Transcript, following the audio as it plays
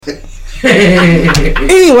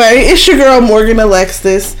Anyway, it's your girl Morgan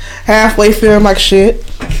Alexis. Halfway feeling like shit.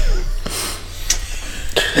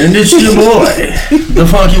 And it's your boy, the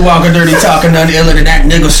funky walker, dirty talking, none iller than that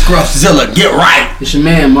nigga Scruffzilla. Get right. It's your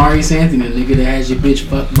man Maurice Anthony, the nigga that has your bitch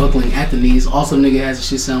buckling at the knees. Also, nigga has the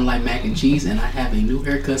shit sound like mac and cheese, and I have a new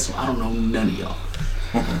haircut, so I don't know none of y'all.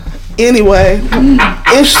 Anyway,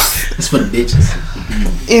 it's for the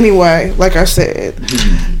bitches. Anyway, like I said,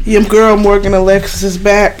 your girl Morgan Alexis is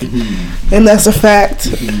back, and that's a fact.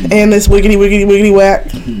 And it's wiggity wiggity wiggity whack.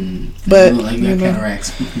 But like you got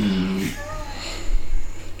cataracts.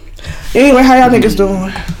 Anyway, how y'all niggas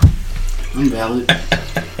doing? I'm valid.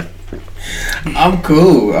 I'm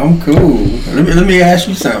cool. Let me ask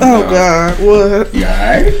you something. Oh God, what? You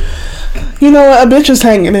alright? You know what? A bitch is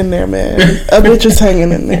hanging in there, man. A bitch is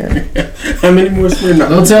hanging in there. How many more Smirnoff?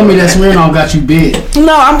 Don't tell me that Smirnoff got you big.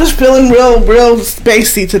 No, I'm just feeling real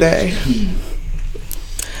spacey today.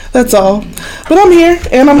 That's all. But I'm here,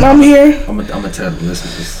 and I'm here. I'm gonna tell the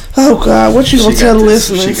listeners. Oh God, what you gonna tell the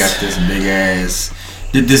listeners? She got this big ass.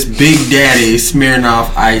 Did this Big Daddy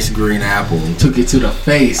Smirnoff Ice Green Apple. Took it to the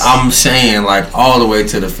face. I'm saying like all the way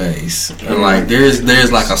to the face. And like there's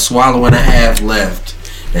like a swallow and a half left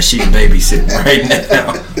that she's babysitting right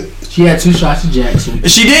now. She had 2 shots of Jack. So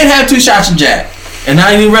she did have 2 shots of Jack. And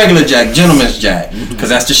not even regular Jack, gentleman's Jack. Because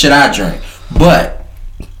that's the shit I drink. But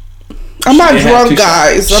I'm not drunk,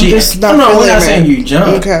 guys. I'm just not no, we're not it. saying you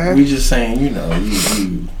drunk. Okay. We just saying, you know,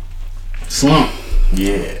 you slump.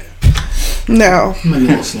 Yeah. No. Maybe a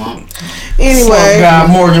little slump. Anyway. Slump guy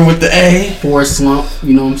Morgan with the A. Forrest slump,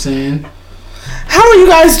 you know what I'm saying? How are you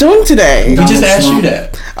guys doing today? We just asked you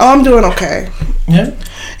that. Oh, I'm doing okay. Yeah?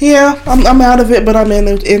 Yeah, I'm out of it, but I'm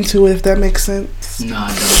into it, if that makes sense. Nah,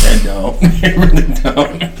 it don't. It really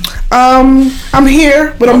don't. I'm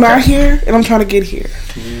here, but I'm not here, and I'm trying to get here.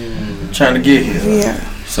 Trying to get here. Yeah.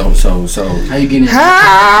 So. How you getting here?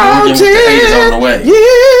 How did on the way.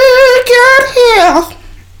 you get here?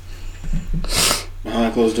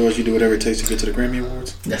 Behind closed doors, you do whatever it takes to get to the Grammy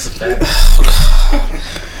Awards. That's a fact.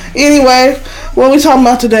 Anyway, what we talking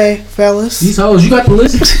about today, fellas? These hoes, you got the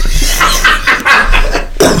list.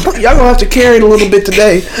 Y'all gonna have to carry it a little bit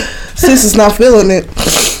today. Sis is not feeling it.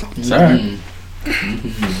 Sorry.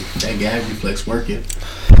 That gag reflex working.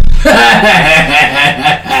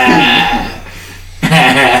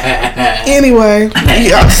 Anyway,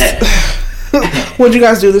 what'd you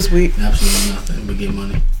guys do this week? Absolutely nothing but get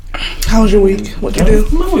money. How was your week? What'd you do?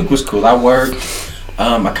 My week was cool. I worked.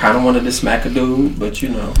 I kind of wanted to smack a dude, but you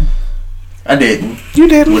know, I didn't. You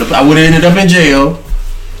didn't. I would have ended up in jail.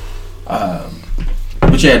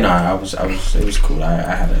 But yeah, no, I was. It was cool. I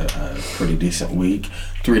had a pretty decent week.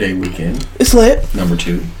 3-day weekend. It's lit. Number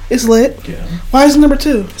 2. It's lit. Yeah. Why is it number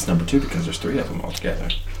 2? It's number 2 because there's 3 of them all together.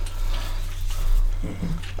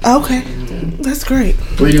 Okay, that's great.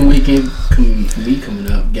 3-day weekend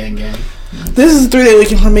coming up, gang. This is a 3-day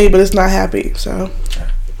weekend for me, but it's not happy. So,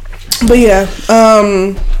 but yeah,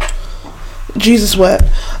 Jesus wept.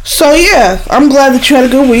 So yeah, I'm glad that you had a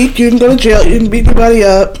good week. You didn't go to jail. You didn't beat anybody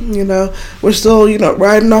up. You know, we're still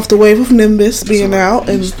riding off the wave of Nimbus being out,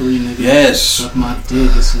 and yes, my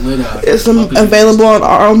dick is lit out. It's available on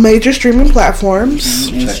all major streaming platforms.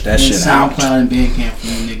 Check that shit out. SoundCloud and Bandcamp for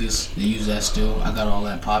you niggas that use that still. I got all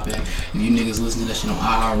that popping. If you niggas listen to that shit on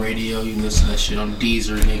iHeartRadio, you listen to that shit on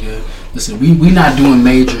Deezer, nigga. Listen, we not doing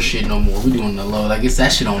major shit no more. We doing the low. Like it's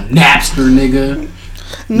that shit on Napster, nigga.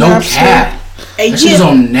 No Napster. cap. That shit's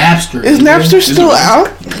on Napster. Is Napster still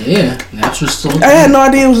out? Yeah, Napster's still. I had no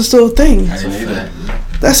idea it was still a thing. I didn't either.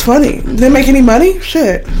 That's funny. Did they make any money?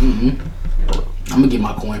 Shit. I'm gonna get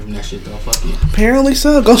my coin from that shit though. Fuck it. Apparently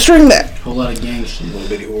so. Go string that. Whole lot of gang shit. Little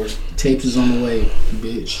bitty horse. Tapes is on the way,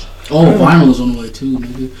 bitch. Oh, vinyl is on the way too,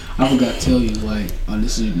 nigga. I forgot to tell you, like,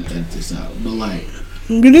 this is edit this out, but like,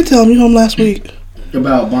 You did tell me home last week.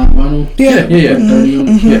 about vinyl. Yeah. 30 on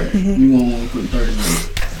it. Yeah. You want to put 30 on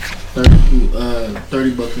it.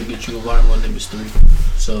 30 bucks to get you a vinyl on Nimbus 3.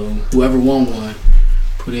 So whoever won one,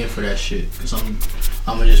 put in for that shit. Cause I'm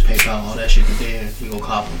gonna just PayPal all that shit to Dan. You gonna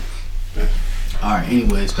cop them. All right.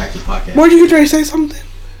 Anyways, back to the podcast. Where'd you get ready to say something?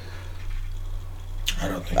 I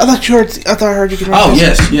don't think. I thought I heard you get ready. Oh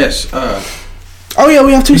to say yes. Oh yeah,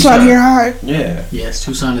 we have Tucson here. Hi. Yeah. Yes,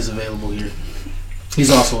 Tucson is available here. He's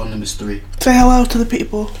also on Nimbus 3. Say hello to the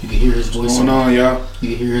people. You can hear his voice. What's going on, y'all?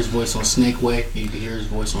 You can hear his voice on Snakeway. You can hear his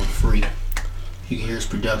voice on Free. You can hear his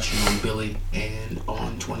production on Billy and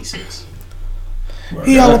on 26.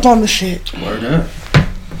 He all up on the shit. Word up.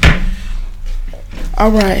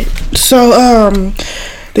 All right. So,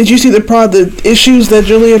 did you see the issues that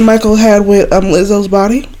Julian Michael had with Lizzo's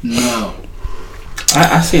body? No.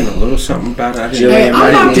 I seen a little something about it. Hey,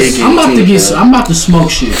 I'm about to smoke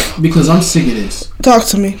shit because I'm sick of this. Talk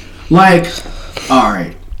to me. Like, all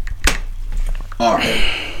right.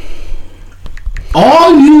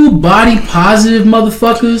 All you body positive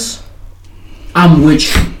motherfuckers, I'm with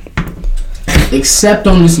you. Except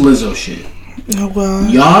on this Lizzo shit. Oh God.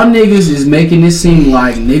 Y'all niggas is making it seem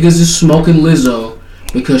like niggas is smoking Lizzo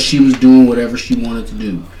because she was doing whatever she wanted to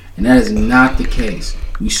do. And that is not the case.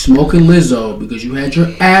 We smoking Lizzo because you had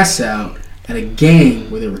your ass out at a game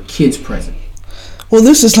where there were kids present. Well,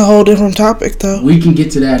 this is a whole different topic, though. We can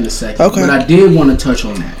get to that in a second. Okay. But I did want to touch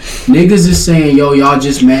on that. Niggas is saying, yo, y'all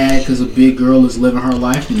just mad because a big girl is living her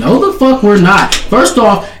life. No, the fuck we're not. First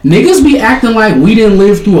off, niggas be acting like we didn't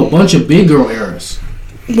live through a bunch of big girl eras.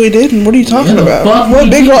 We didn't. What are you talking about? Fuck What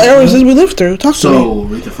big girl eras did we live through? Talk to me. So,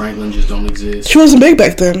 Aretha Franklin just don't exist. She wasn't big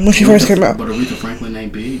back then when she first came out. But Aretha Franklin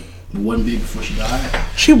ain't big. It wasn't big before she died.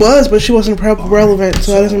 She was, but she wasn't relevant,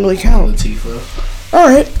 so that doesn't really count. Latifah. All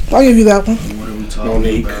right, I'll give you that one. What are we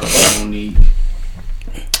talking about?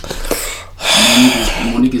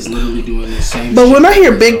 Monique is literally doing the same. But shit when I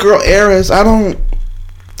hear as big Lizzo. girl eras, I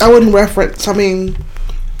wouldn't reference. I mean,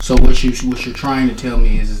 So what you're trying to tell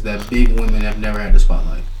me is that big women have never had the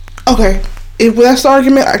spotlight. okay, if that's the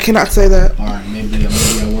argument, I cannot say that. All right, maybe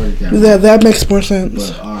I worded that. That makes more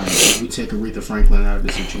sense. But all right, if we take Aretha Franklin out of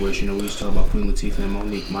the situation and we just talk about Queen Latifah and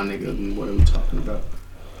Monique, my nigga, what are we talking about?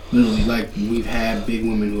 Literally, like we've had big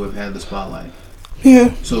women who have had the spotlight.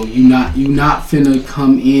 Yeah. So you not finna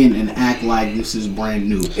come in and act like this is brand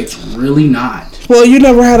new. It's really not. Well, you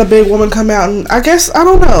never had a big woman come out, and I guess I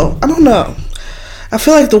don't know. I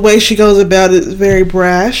feel like the way she goes about it is very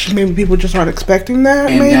brash. Maybe people just aren't expecting that.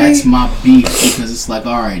 And maybe that's my beef, because it's like,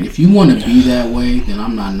 all right, if you want to be that way, then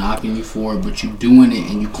I'm not knocking you for it. But you doing it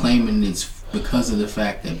and you claiming it's because of the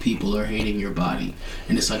fact that people are hating your body.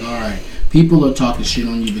 And it's like, all right, people are talking shit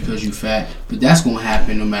on you because you fat, but that's gonna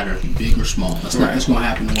happen no matter if you're big or small. That's gonna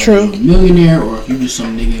happen no matter if you're a millionaire or if you're just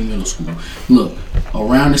some nigga in middle school. Look,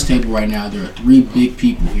 around this table right now, there are 3 big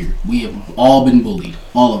people here. We have all been bullied.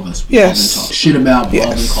 All of us. We've all been talked shit about. We've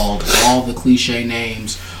all been called all the cliche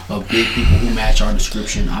names of big people who match our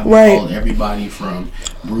description. I've called everybody from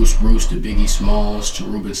Bruce to Biggie Smalls to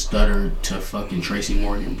Ruben Studdard to fucking Tracy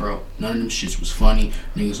Morgan, bro. None of them shits was funny.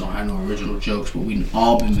 Niggas don't have no original jokes, but we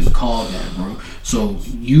all been called that, bro. So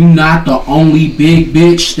you not the only big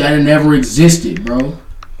bitch that never existed, bro.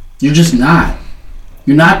 You're just not.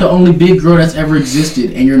 You're not the only big girl that's ever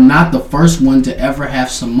existed, and you're not the first one to ever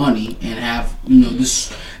have some money and have,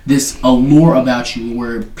 this allure about you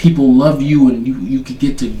where people love you and you could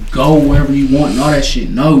get to go wherever you want and all that shit.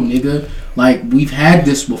 No, nigga. Like, we've had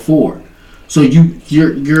this before. So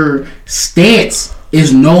your stance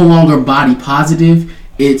is no longer body positive.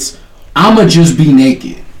 It's, I'ma just be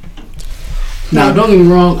naked. Now, don't get me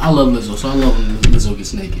wrong, I love Lizzo, so I love when Lizzo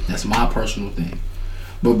gets naked. That's my personal thing.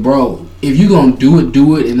 But bro, if you gonna do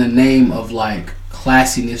it in the name of like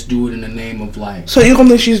classiness, do it in the name of like. So you don't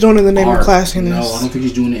think she's doing it in the name art. of classiness? No, I don't think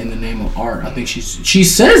she's doing it in the name of art. I think she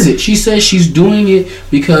says it. She says she's doing it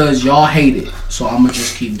because y'all hate it. So I'ma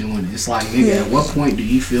just keep doing it. It's like, nigga, at what point do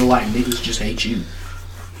you feel like niggas just hate you?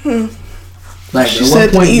 Like, she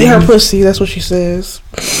said to eat her pussy. That's what she says.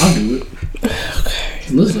 I'll do it. Okay.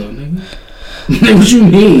 Lizzo, nigga. What you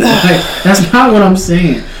mean? Like, that's not what I'm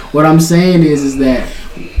saying. What I'm saying is that,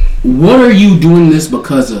 what are you doing this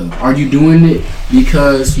because of? Are you doing it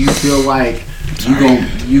because you feel like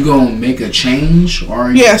you gonna make a change, or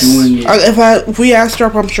are you doing it? If we asked her,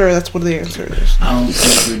 I'm sure that's what the answer is. I don't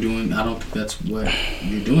think that's what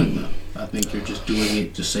you're doing though. I think you're just doing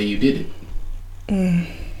it to say you did it.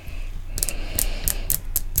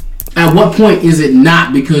 At what point is it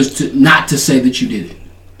not not to say that you did it?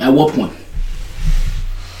 At what point?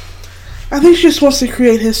 I think she just wants to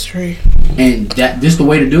create history. And this the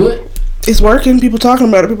way to do it? It's working. People talking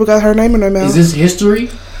about it. People got her name in their mouth. Is this history?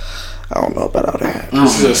 I don't know about all that.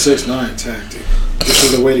 This is a 6ix9ine tactic. This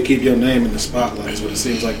is a way to keep your name in the spotlight, is what it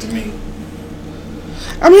seems like to me.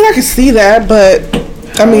 I mean, I can see that, but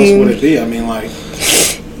How else would it be? I mean, like,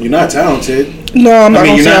 you're not talented. No, I'm not. I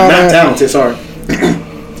mean, you're not talented. Sorry,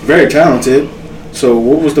 very talented. So,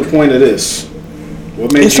 what was the point of this?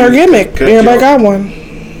 What made it's her gimmick. Everybody got one.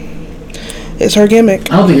 It's her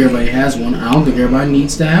gimmick. I don't think everybody has one. I don't think everybody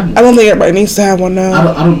needs to have one. I don't think everybody needs to have one now.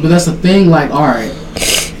 I don't. But that's the thing. Like, all right.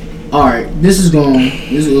 This is gonna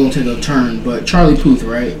take a turn. But Charlie Puth,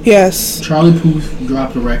 right? Yes. Charlie Puth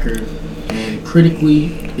dropped a record, and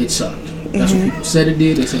critically, it sucked. That's what people said it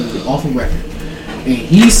did. They said it was an awful record. And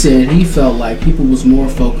he said he felt like people was more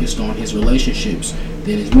focused on his relationships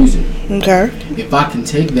than his music. Okay. If I can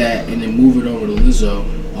take that and then move it over to Lizzo,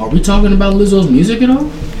 Are we talking about Lizzo's music at all?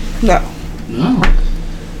 No. No.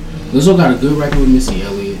 Lizzo got a good record with Missy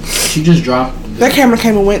Elliott. She just dropped. That camera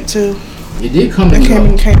came and went too. It did come That and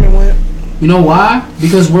go. came and went. You know why?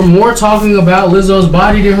 Because we're more talking about Lizzo's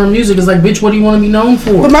body than her music. It's like, bitch, what do you want to be known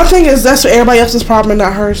for? But my thing is, that's everybody else's problem and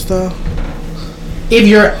not hers, though. If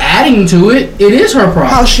you're adding to it, it is her problem.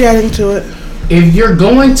 How's she adding to it? If you're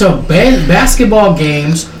going to basketball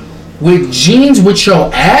games with jeans with your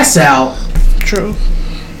ass out, True.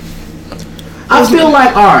 I feel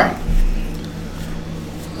like, all right.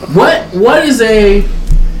 What is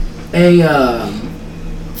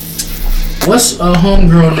what's a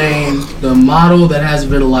homegirl name? The model that has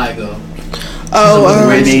vitiligo. Oh,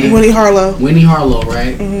 Winnie Harlow. Winnie Harlow,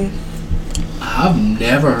 right? Mm-hmm. I've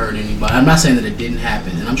never heard anybody. I'm not saying that it didn't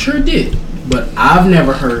happen, and I'm sure it did, but I've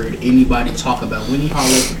never heard anybody talk about Winnie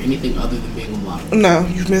Harlow for anything other than being a model. No,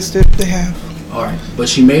 you've missed it. They have. All right, but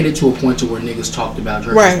she made it to a point to where niggas talked about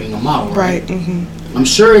her as being a model, right? Mm-hmm. I'm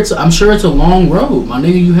sure it's a long road, my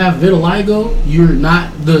nigga. You have vitiligo. You're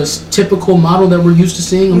not the typical model that we're used to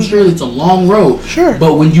seeing. I'm sure it's a long road. Sure.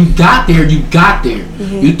 But when you got there, you got there.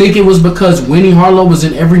 Mm-hmm. You think it was because Winnie Harlow was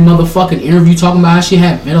in every motherfucking interview talking about how she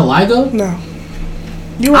had vitiligo? No.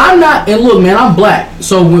 I'm not. And look, man, I'm black.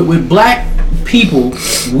 So with black people,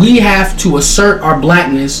 we have to assert our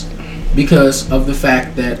blackness because of the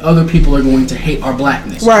fact that other people are going to hate our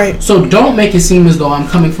blackness. Right. So don't make it seem as though I'm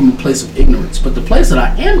coming from a place of ignorance. But the place that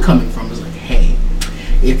I am coming from is like, hey,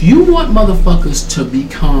 if you want motherfuckers to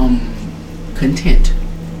become content,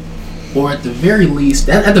 or at the very least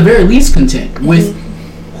content with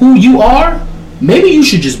who you are, maybe you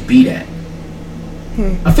should just be that.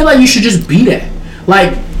 I feel like you should just be that.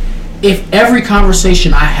 Like, if every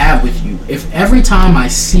conversation I have with you, if every time I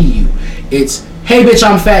see you, it's, hey bitch,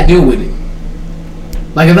 I'm fat, deal with it.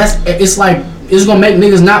 Like, if it's gonna make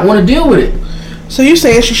niggas not want to deal with it. So you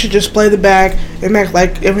saying she should just play the bag and act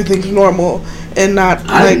like everything's normal and not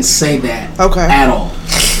I didn't say that at all.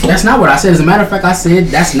 That's not what I said. As a matter of fact, I said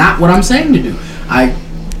that's not what I'm saying to do. I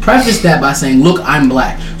prefaced that by saying, look, I'm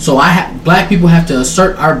black. So black people have to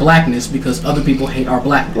assert our blackness because other people hate our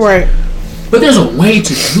blackness. Right. But there's a way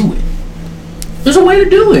to do it. There's a way to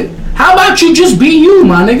do it. How about you just be you,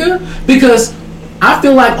 my nigga? Because I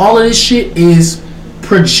feel like all of this shit is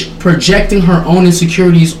projecting her own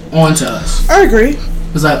insecurities onto us. I agree.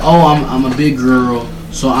 It's like, oh, I'm a big girl,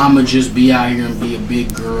 so I'ma just be out here and be a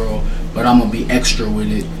big girl, but I'm gonna be extra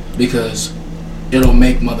with it because it'll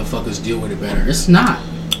make motherfuckers deal with it better. It's not.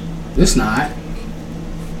 It's not.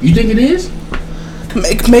 You think it is?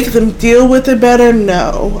 Make them deal with it better?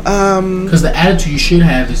 No. Because the attitude you should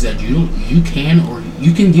have is that you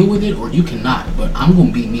can deal with it or you cannot, but I'm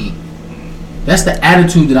gonna be me. That's the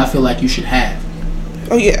attitude that I feel like you should have.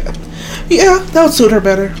 Oh yeah, that would suit her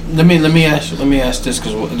better. Let me ask this,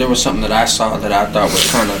 because there was something that I saw that I thought was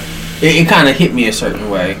kind of it kind of hit me a certain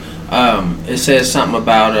way. It says something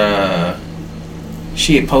about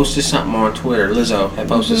she had posted something on Twitter. Lizzo had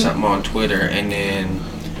posted something on Twitter, and then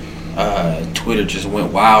Twitter just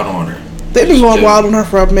went wild on her. They've been going wild on her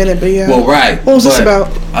for a minute, but yeah. Well, right. What was this about?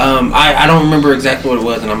 I don't remember exactly what it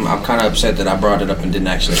was, and I'm kind of upset that I brought it up and didn't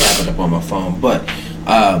actually have it up on my phone. But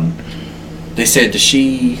they said that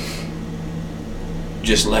she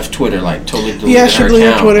just left Twitter, like totally deleted her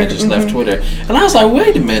account and just left Twitter. And I was like,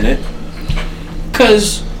 wait a minute,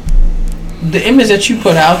 because the image that you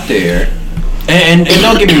put out there, and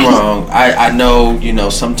don't get me wrong, I know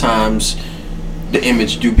sometimes the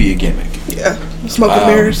image do be a gimmick. Yeah, smoke and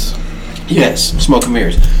mirrors. Yes, smoke and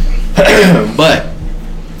mirrors. But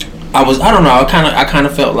I don't know. I kind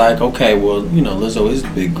of felt like, okay, well, Lizzo is the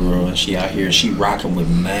big girl and she out here and she rocking with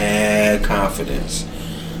mad confidence.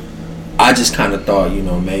 I just kind of thought,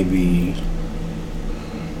 maybe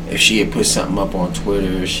if she had put something up on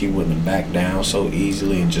Twitter, she wouldn't have backed down so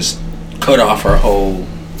easily and just cut off her whole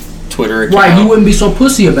Twitter account. Right, you wouldn't be so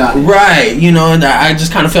pussy about it. Right, and I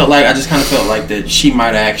just kind of felt like that she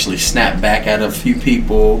might have actually snapped back at a few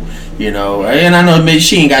people, and I know maybe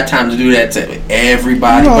she ain't got time to do that to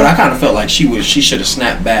everybody, but I kind of felt like she should have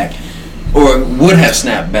snapped back, or would have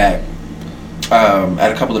snapped back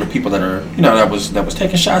at a couple of the people that are that was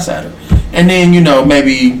taking shots at her, and then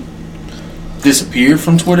maybe disappeared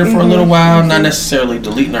from Twitter for a little while, not necessarily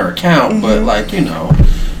deleting her account, but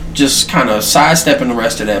just kind of sidestepping the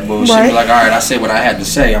rest of that bullshit. Right. Like, all right, I said what I had to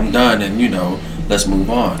say. I'm done, and let's move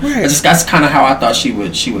on. Right. That's kind of how I thought she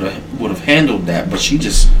would have handled that, but she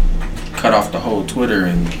just cut off the whole Twitter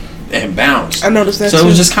and bounced. I noticed that. So it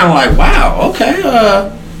was just kind of like, wow, okay.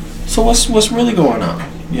 So what's really going on?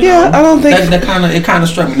 I don't think that kind of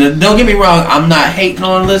struck me. Now, don't get me wrong. I'm not hating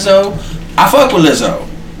on Lizzo. I fuck with Lizzo.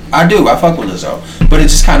 I do. I fuck with Lizzo, but it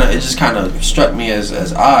just kind of struck me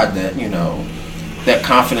as odd that that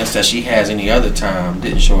confidence that she has any other time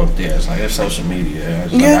didn't show up there. It's like it's social media.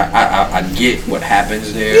 It's like I get what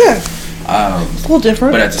happens there. Yeah. It's a little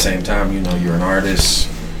different. But at the same time, you're an artist.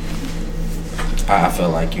 I feel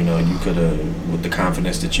like you could have, with the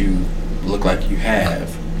confidence that you look like you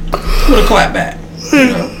have, would have clapped back.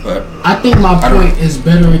 But I think my point is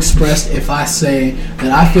better expressed if I say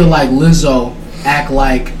that I feel like Lizzo act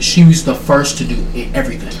like she was the first to do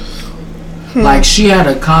everything. Like she had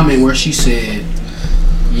a comment where she said,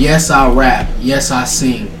 "Yes, I rap. Yes, I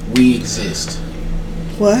sing. We exist."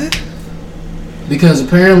 What? Because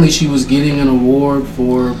apparently she was getting an award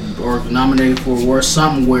for, or nominated for an award,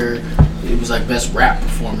 something where it was like best rap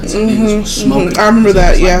performance and niggas was smoking. I remember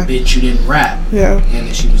that, like, yeah. Bitch, you didn't rap. Yeah. And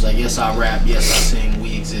then she was like, "Yes, I rap. Yes, I sing.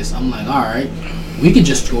 We exist." I'm like, all right, we could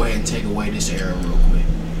just go ahead and take away this era real quick,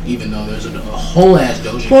 even though there's a whole ass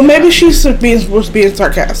Doja. Well, maybe she's being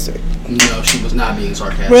sarcastic. No, she was not being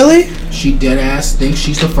sarcastic. Really? She dead ass thinks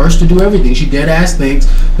she's the first to do everything. She dead ass thinks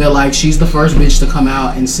that like she's the first bitch to come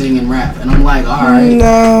out and sing and rap. And I'm like, all right.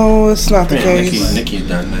 No, it's not the case. Nikki's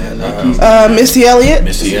done that. Missy Elliott.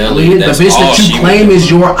 Missy Elliott, the bitch that you claim is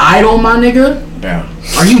your idol, my nigga. Yeah.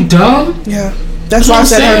 Are you dumb? Yeah. That's why I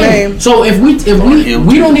said her name. So if we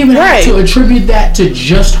don't even have to attribute that to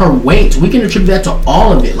just her weight. We can attribute that to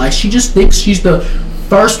all of it. Like she just thinks she's the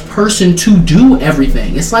first person to do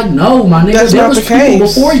everything. It's like, no, my nigga, there was people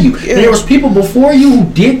before you. Yeah. There was people before you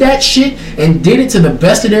who did that shit and did it to the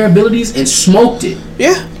best of their abilities and smoked it.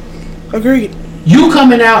 Yeah. Agreed. You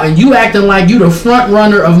coming out and you acting like you the front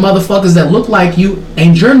runner of motherfuckers that look like you,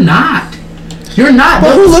 and you're not. You're not.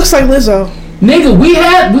 But who looks like Lizzo? Nigga, we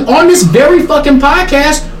on this very fucking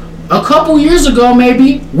podcast a couple years ago,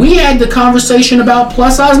 maybe, we had the conversation about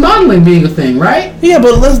plus size modeling being a thing, right? Yeah,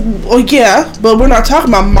 but but we're not talking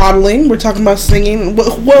about modeling. We're talking about singing. Who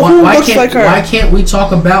looks like her? Why can't we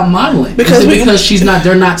talk about modeling? Because she's not.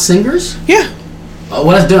 They're not singers. Yeah. Oh,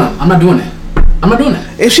 well, that's dumb. I'm not doing that.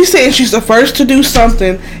 If she's saying she's the first to do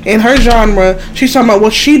something in her genre, she's talking about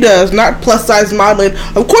what she does, not plus size modeling.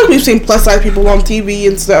 Of course, we've seen plus size people on TV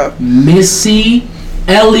and stuff. Missy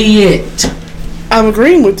Elliott. I'm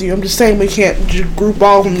agreeing with you. I'm just saying we can't group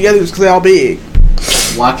all of them together just because they're all big.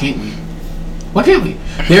 Why can't we?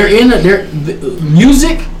 They're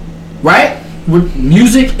music, right? With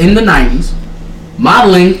music in the 90s,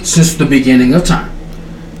 modeling since the beginning of time,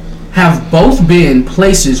 have both been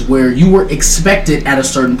places where you were expected at a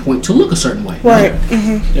certain point to look a certain way. Right.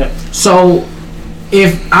 Mm-hmm. Yeah. So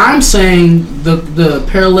if I'm saying the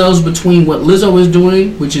parallels between what Lizzo is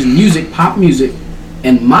doing, which is music, pop music,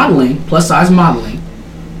 and modeling, plus size modeling,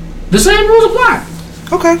 the same rules apply.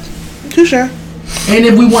 Okay. Touche. And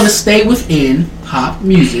if we want to stay within pop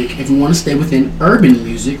music, if we want to stay within urban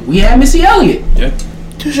music, we have Missy Elliott. Yeah.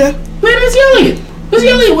 Touche. We have Missy Elliott. Missy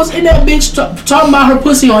Elliott was in that bitch talking about her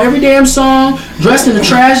pussy on every damn song, dressed in a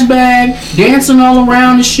trash bag, dancing all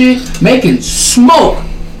around and shit, making smoke,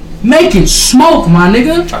 my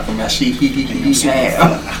nigga. Talking about she.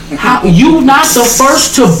 How you not the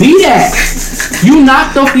first to be that? You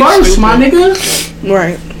not the first, my nigga.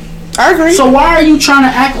 Right. I agree. So why are you trying to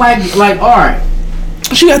act like all right?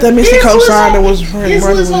 She got that Missy cosign that was Is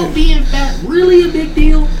Lizzo being fat really a big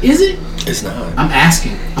deal? Is it? It's not. I'm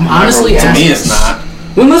asking. I'm honestly asking. To me, it's not.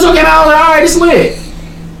 When Lizzo came out, I was like, all right, it's lit.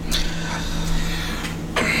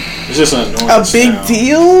 It's just an a big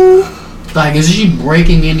deal. Like, is she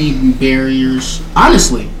breaking any barriers?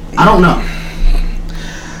 Honestly, I don't know.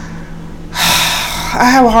 I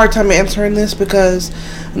have a hard time answering this because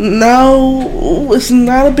no, it's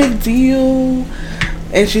not a big deal,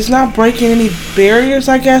 and she's not breaking any barriers,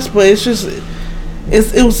 I guess. But it's just,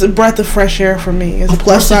 it was a breath of fresh air for me as a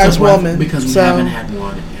plus size woman because we haven't had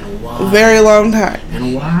one in a while. Very long time. In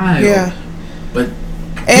a while. Yeah. But.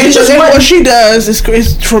 And what she does is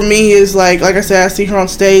for me is like I said, I see her on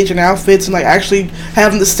stage in outfits and like actually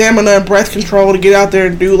having the stamina and breath control to get out there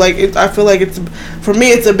and do like it. I feel like for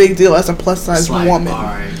me it's a big deal as a plus size woman. All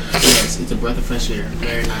right, yes, it's a breath of fresh air.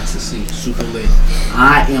 Very nice to see. Super lit.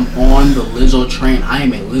 I am on the Lizzo train. I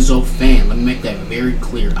am a Lizzo fan. Let me make that very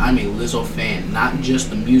clear. I'm a Lizzo fan, not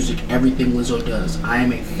just the music, everything Lizzo does. I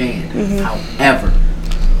am a fan. Mm-hmm. However,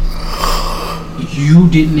 you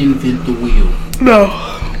didn't invent the wheel. No.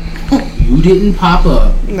 You didn't pop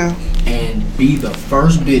up. No. And be the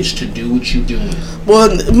first bitch to do what you doing.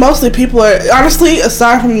 Well, mostly people are, honestly,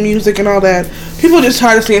 aside from the music and all that, people are just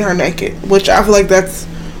tired of seeing her naked, which I feel like that's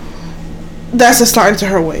a sign to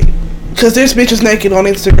her weight. Because there's bitches naked on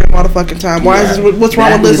Instagram all the fucking time. What's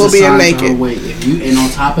wrong with Lizzo being naked? And on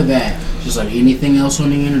top of that, Just like anything else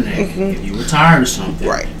on the internet. If you were tired of something,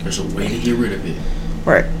 there's a way to get rid of it.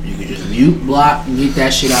 Right. You can just mute, block, and get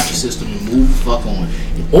that shit out your system and move the fuck on.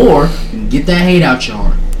 Or you can get that hate out your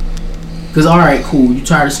heart. Because, alright, cool, you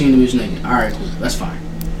tired of seeing the bitch naked. Alright, cool, that's fine.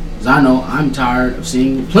 Because I know I'm tired of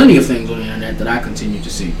seeing plenty of things on the internet that I continue to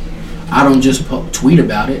see. I don't just tweet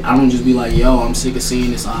about it. I don't just be like, yo, I'm sick of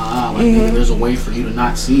seeing this. Nigga, there's a way for you to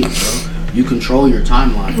not see it, bro. You control your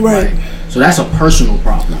timeline. Right. So that's a personal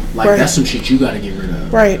problem. That's some shit you got to get rid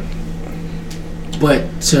of. Right.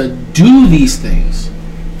 But to do these things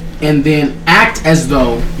and then act as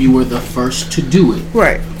though you were the first to do it.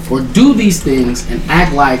 Right. Or do these things and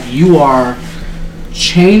act like you are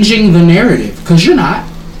changing the narrative. Because you're not.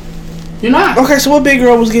 You're not. Okay, so what big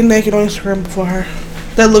girl was getting naked on Instagram before her?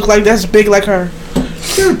 That looked like that's big like her.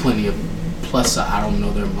 There are plenty of plus size. I don't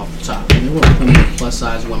know them off the top. There were plenty of plus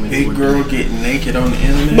size women. Big girl getting naked on the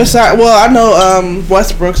internet. Besides, well, I know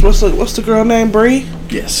Westbrook's. What's the girl name? Bree.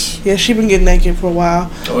 Yes. Yeah, she been getting naked for a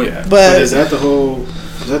while. Oh yeah. But is that the whole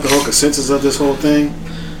consensus of this whole thing,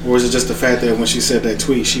 or is it just the fact that when she said that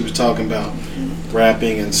tweet, she was talking about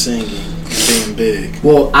rapping and singing and being big?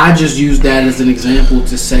 Well, I just used that as an example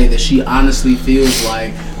to say that she honestly feels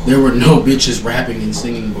like there were no bitches rapping and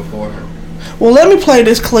singing before her. Well, let me play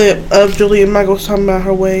this clip of Julia Michaels talking about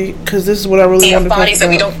her weight, because this is what I really want to talk about. Bodies that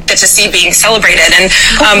we don't get to see being celebrated, and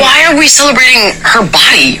why are we celebrating her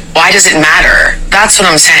body? Why does it matter? That's what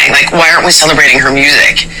I'm saying. Like, why aren't we celebrating her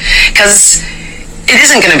music? Because it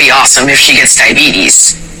isn't going to be awesome if she gets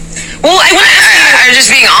diabetes. Well, I'm just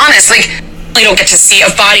being honest. Like, we don't get to see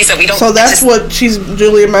of bodies that we don't. So that's what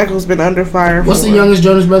Julia Michaels been under fire. What's the youngest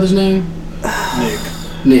Jonas Brothers name?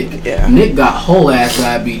 Nick. Yeah. Nick got whole ass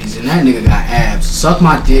diabetes and that nigga got abs. Suck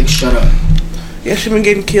my dick, shut up. Yeah, she been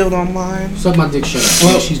getting killed online. Suck my dick, shut up.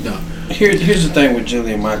 Well, she's done. Here's the thing with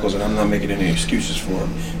Jillian Michaels, and I'm not making any excuses for her.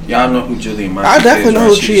 Y'all know who Jillian Michaels is. I definitely know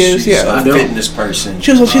who she is. She's Yeah, a fitness person.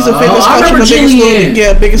 She's a fitness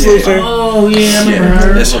coach. Biggest Loser. Oh yeah, I remember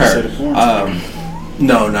her. That's her.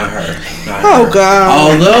 No, not her. Oh God.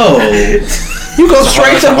 Although. You go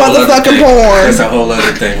straight to motherfucking porn. That's a whole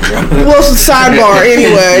other thing, bro. Well, it's a sidebar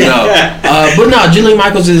anyway. But no, Jillian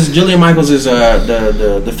Michaels is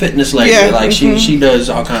the fitness lady. Yeah, like she does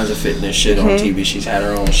all kinds of fitness shit on TV. She's had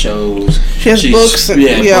her own shows. She has books and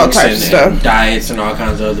all types of stuff, and diets and all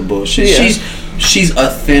kinds of other bullshit. Yeah. She's a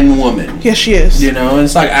thin woman. Yes, she is. You know, and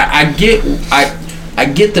it's like I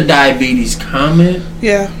get the diabetes comment.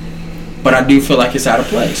 Yeah. But I do feel like it's out of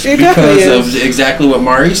place because of exactly what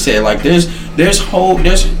Maurice said. Like there's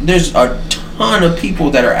a ton of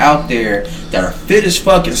people that are out there that are fit as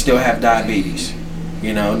fuck and still have diabetes.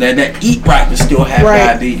 You know, that eat right and still have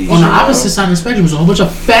diabetes. On the opposite side of the spectrum, there's a whole bunch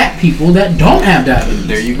of fat people that don't have diabetes.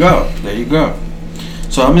 There you go.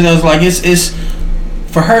 So I mean, I was like, it's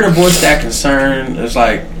for her to voice that concern. It's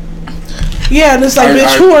like, yeah, and it's like,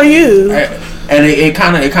 bitch, who are you? And it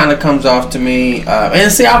kind of comes off to me. And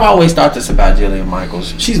see, I've always thought this about Jillian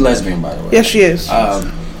Michaels. She's lesbian, by the way. Yes, she is.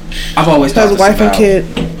 I've always thought this wife about, and kid.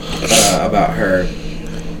 About her.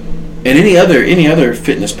 And any other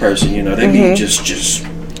fitness person, you know, they be just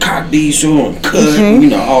cock these and cut, you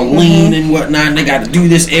know, all lean and whatnot. And they got to do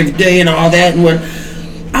this every day and all that and what.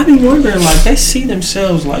 I be wondering, like, they see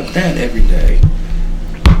themselves like that every day,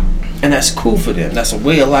 and that's cool for them. That's a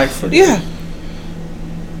way of life for them. Yeah.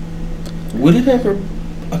 Would it ever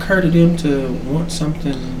occur to them to want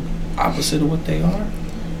something opposite of what they are?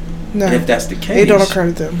 No. And if that's the case, it don't occur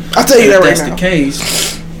to them. I'll tell you that right now. If that's the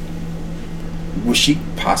case, would she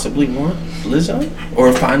possibly want Lizzo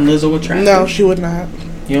or find Lizzo attractive? No, she would not.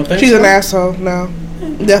 You don't think she's an asshole? No,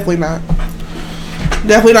 definitely not.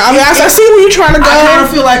 Definitely not. I mean, I see where you're trying to go. I kind of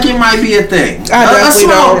feel like it might be a thing. A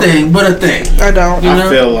small thing, but a thing. I don't. I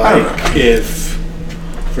feel like if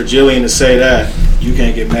for Jillian to say that, you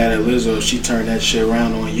can't get mad at Lizzo if she turned that shit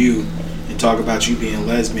around on you and talk about you being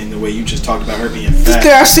lesbian the way you just talked about her being fat.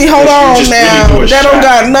 I see. Hold on now. Really that don't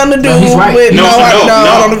got nothing to do with. No,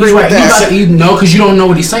 I don't agree with that. No, because you don't know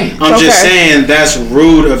what he's saying. I'm just saying that's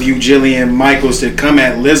rude of you, Jillian Michaels, to come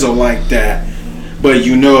at Lizzo like that. But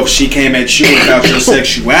you know, if she came at you about your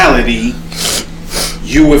sexuality,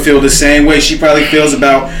 you would feel the same way she probably feels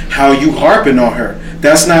about how you harping on her.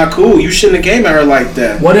 That's not cool. You shouldn't have came at her like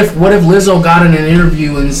that. What if Lizzo got in an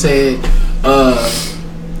interview and said,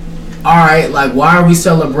 alright, like, why are we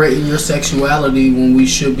celebrating your sexuality when we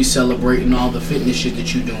should be celebrating all the fitness shit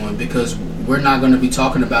that you're doing? Because we're not going to be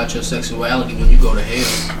talking about your sexuality when you go to hell.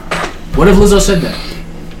 What if Lizzo said that?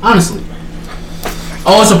 Honestly.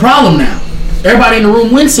 Oh, it's a problem now. Everybody in the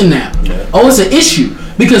room wincing now. Yeah. Oh, it's an issue.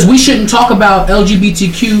 Because we shouldn't talk about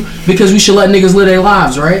LGBTQ because we should let niggas live their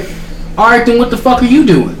lives, right? Alright, then what the fuck are you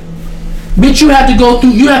doing? Bitch, you have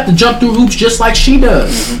to jump through hoops just like she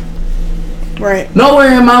does. Right.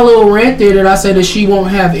 Nowhere in my little rant there did I say that she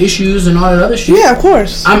won't have issues and all that other shit. Yeah, of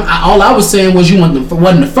course. All I was saying was you wasn't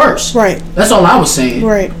the first. Right. That's all I was saying.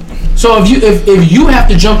 Right. So if you have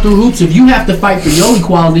to jump through hoops, if you have to fight for your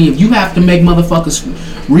equality, if you have to make motherfuckers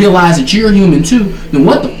realize that you're human too, then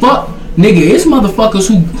what the fuck, nigga? It's motherfuckers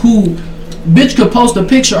who bitch could post a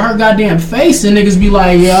picture of her goddamn face and niggas be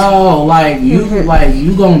like, yo, like you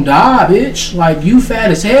gonna die, bitch. Like you fat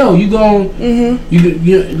as hell. You gon' you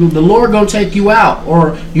the Lord gonna take you out,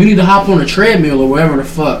 or you need to hop on a treadmill or whatever the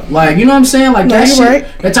fuck. Like, you know what I'm saying? Like that shit, right.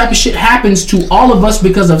 that type of shit happens to all of us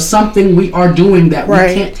because of something we are doing that we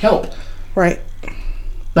can't help. Right.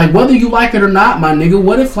 Like, whether you like it or not, my nigga,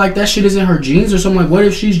 what if, like, that shit is in her genes or something? Like, what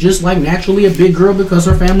if she's just, like, naturally a big girl because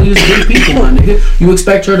her family is big people, my nigga? You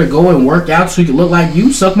expect her to go and work out so you can look like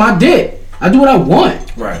you? Suck my dick. I do what I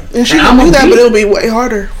want. Right. And she can do that, but it'll be way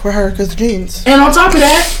harder for her because of genes. And on top of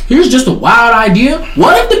that, here's just a wild idea.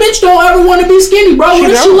 What if the bitch don't ever want to be skinny, bro?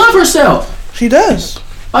 What if she love herself? She does.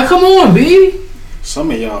 Like, come on, B.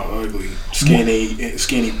 Some of y'all ugly,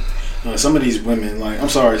 skinny. Some of these women, like, I'm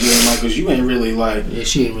sorry, Jillian Michaels, you ain't really like. Yeah,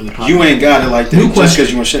 she ain't really popular. You ain't got it like that just because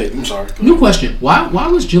you want shape. I'm sorry. New question. Why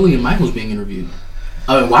was Jillian Michaels being interviewed?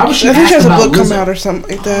 Why was she? I think she has a book Lizzo? Come out or something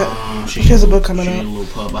like that. She has a book coming out. She in a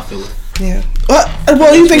little pub. I feel it. Yeah.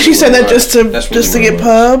 Well, you think she said that just to get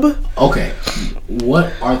pub? Okay.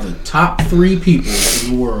 What are the top 3 people in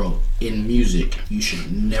the world in music you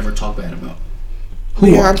should never talk bad about? Who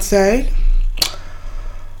Beyonce.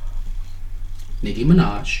 Nicki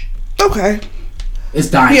Minaj. Okay. It's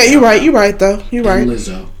dying. Yeah, you're right. You're right, though. You're right. And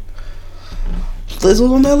Lizzo. Lizzo's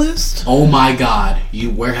on that list? Oh my God.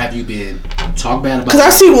 Where have you been? Talk bad about Because I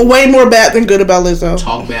see way more bad than good about Lizzo.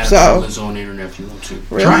 Talk bad about Lizzo on the internet if you want to.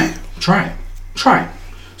 Really? Try it.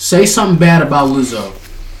 Say something bad about Lizzo.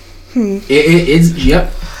 It's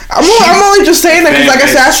yep. I'm only just saying that because, like I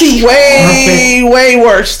said, I see way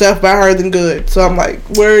worse stuff about her than good. So I'm like,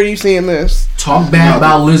 where are you seeing this? Talk bad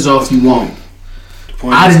about Lizzo if you want.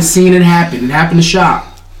 I didn't seen it happen. It happened to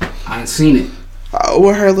Shop. I didn't seen it.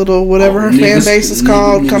 Where her little whatever her fan base is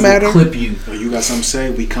called come at her. Clip you. Oh, you got something to say?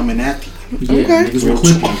 We coming at you. Yeah, okay. Niggas will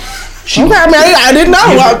clip you. Okay, I mean, I didn't know.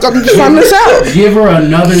 I'm just finding this out. Give her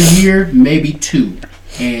another year, maybe 2,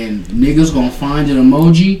 and niggas gonna find an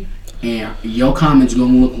emoji, and your comments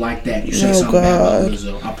gonna look like that. You say something bad about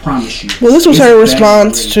Lizzo. I promise you. Well, this was her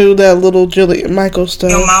response to that little Jillian Michaels stuff.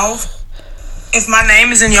 Your mouth. If my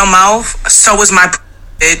name is in your mouth, so is my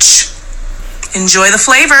bitch. Enjoy the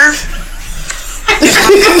flavor.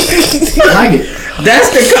 I like it. That's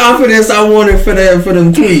the confidence I wanted for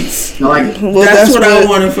them tweets. I like it. Well, that's what I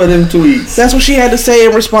wanted for them tweets. That's what she had to say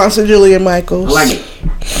in response to Jillian Michaels. I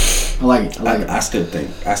like it. I still think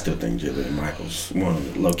Jillian Michaels one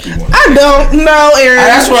of the low key ones. I don't know, Aaron.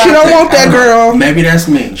 That's what she don't want that girl. Maybe that's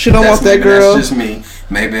me. She don't want that girl. That's just me.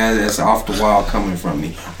 Maybe that's off the wall coming from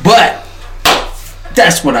me. But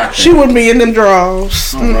that's what I think. She wouldn't be in them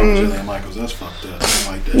draws. I don't know Jillian Michaels. That's fucked up. I don't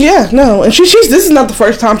like that. Yeah, no, and she's this is not the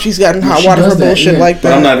first time she's gotten hot water for bullshit like that.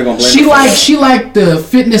 But I'm not even gonna blame her. She like the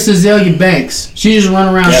fitness Azalea Banks. She just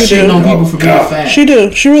run around shitting on people for being fat. She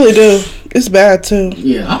do. She really do. It's bad too.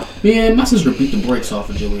 Yeah, my sister beat the brakes off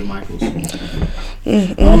of Jillian Michaels.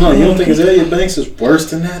 I don't know. You don't think Azalea Banks is worse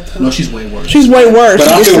than that? Though? No, she's way worse. She's way worse. But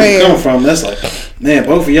I feel where you're coming from. That's like, man,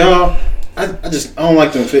 both of y'all. I don't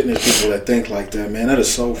like them fitness people that think like that, man. That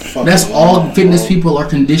is so fucking. That's all fitness people are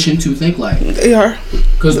conditioned to think like. They are.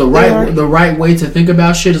 Because the right way to think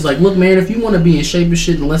about shit is like, look, man, if you want to be in shape and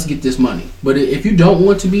shit, then let's get this money. But if you don't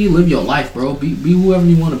want to be, live your life, bro. Be whoever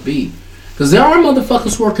you want to be. Because there are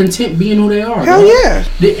motherfuckers who are content being who they are. Hell yeah.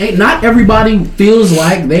 Not everybody feels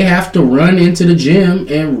like they have to run into the gym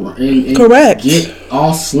and correct. Get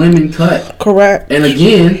all slim and cut. Correct. And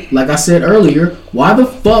again, like I said earlier, why the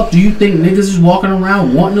fuck do you think niggas is walking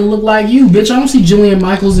around wanting to look like you? Bitch, I don't see Jillian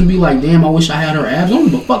Michaels and be like, damn, I wish I had her abs. I don't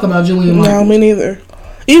give a fuck about Jillian Michaels. No, me neither.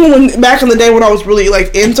 Even when back in the day when I was really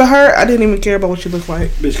like into her, I didn't even care about what she looked like.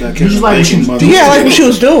 Bitch got you just like what she was doing. Yeah, like what she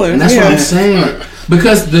was doing. And that's what I'm saying.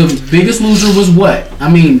 Because the biggest loser was what? I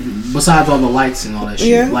mean, besides all the lights and all that shit.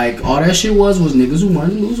 Yeah. Like, all that shit was niggas who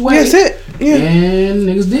wanted to lose weight. That's it. Yeah. And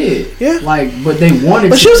niggas did. Yeah. Like, but they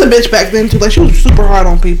wanted But she was a bitch back then, too. Like, she was super hard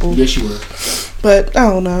on people. Yes, she was. But, I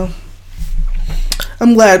don't know.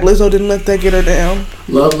 I'm glad Lizzo didn't let that get her down.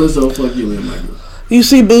 Love Lizzo, fuck you, Michael. You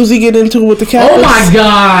see Boozy get into it with the Kappas. Oh, my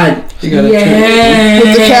God. Yes.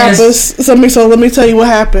 With the Kappas. So let me tell you what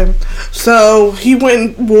happened. So, he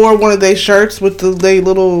went and wore one of their shirts with the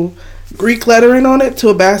little Greek lettering on it to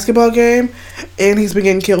a basketball game. And he's been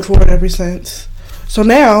getting killed for it ever since. So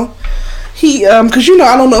now, he because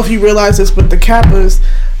I don't know if you realize this, but the Kappas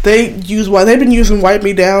they've been using "Wipe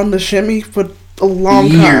Me Down" the shimmy for a long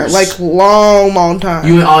time, like long time.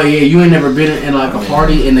 You ain't never been in like a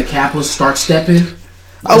party and the Kappas start stepping.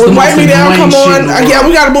 When Wipe Me Down come on,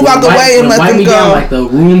 we gotta move out the way and let them go. Down, like the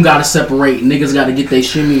room gotta separate. Niggas gotta get their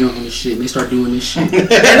shimmy on this shit. And they start doing this shit. And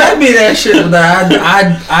I'd be that shit.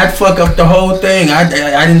 I'd fuck up the whole thing. I'd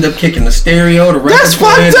end up kicking the stereo. That's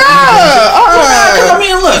fucked up. I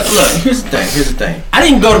mean, look. Here's the thing. I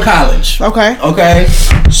didn't go to college. Okay.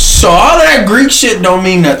 So all of that Greek shit don't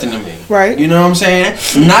mean nothing to me. Right. You know what I'm saying?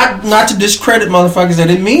 Not to discredit motherfuckers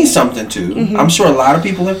that it means something to. Mm-hmm. I'm sure a lot of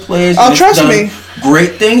people have pledged. Oh, trust me.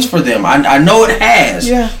 Great things for them. I know it has.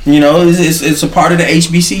 Yeah. It's a part of the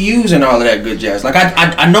HBCUs and all of that good jazz. Like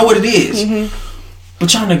I know what it is. Mm-hmm.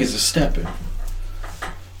 But y'all niggas are stepping.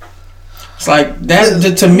 It's like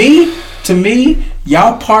that to me,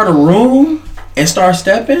 y'all part a room and start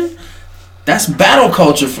stepping. That's battle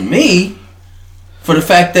culture for me. For the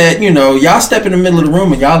fact that, y'all step in the middle of the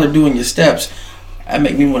room and y'all are doing your steps, that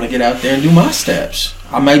make me want to get out there and do my steps.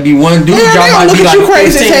 I might be one dude, y'all might be like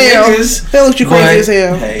 15 niggas. They look you crazy as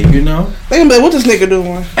hell. Hey, They gonna be like, what this nigga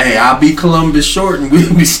doing? Hey, I'll be Columbus short and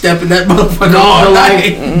we'll be stepping that motherfucker all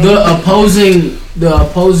night. The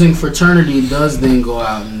opposing fraternity does then go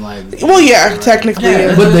out and like. Well, yeah, technically.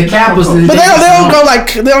 Yeah. But the Kappas. But they don't go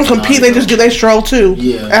like they don't compete. They just do they stroll too.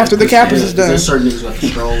 Yeah. After the Kappas is done. There's certain niggas got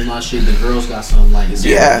stroll and all shit. The girls got something like.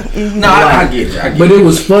 Yeah. Mm-hmm. No, I get it. But it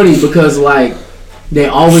was funny because like. They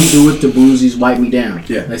always do it to Boosie's "Wipe Me Down."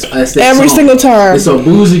 Yeah, that's every single time. And so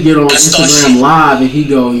Boosie get on Instagram Live and he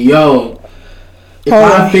go, "Yo, if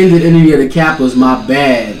I offended any of the Kappas, my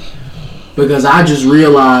bad, because I just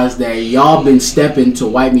realized that y'all been stepping to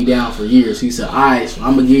wipe me down for years." He said, "Alright, so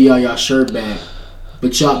I'm gonna give y'all shirt back,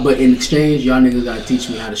 but in exchange, y'all niggas gotta teach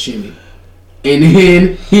me how to shimmy." And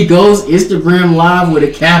then he goes Instagram Live with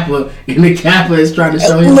a Kappa, and the Kappa is trying to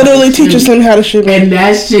show him. Literally teaches him how to shimmy. And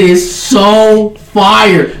that shit is so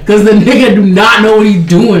fire, because the nigga do not know what he's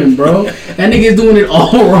doing, bro. That nigga is doing it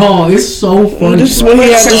all wrong. It's so funny.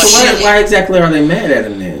 Why exactly are they mad at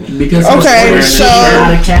him then? Because so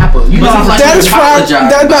not a Kappa.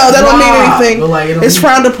 That don't mean anything. It's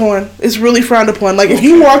frowned upon. It's really frowned upon. Like if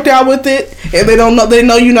you walked out with it and they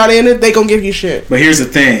know you're not in it, they gonna give you shit. But here's the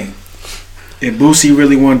thing. If Boosie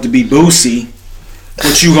really wanted to be Boosie,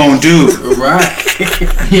 what you gonna do? Right.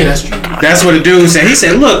 Yeah, that's true. That's what the dude said. He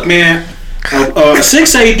said, "Look, man, a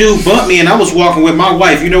 6'8" dude bumped me and I was walking with my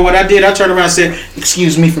wife. You know what I did? I turned around and said,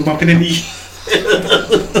 'Excuse me for bumping into you.'"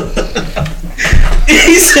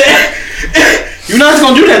 He said, "You're not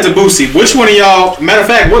gonna do that to Boosie. Which one of y'all, matter of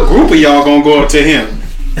fact, what group of y'all gonna go up to him?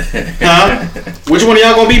 Huh? Which one of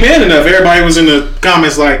y'all gonna be man enough?" Everybody was in the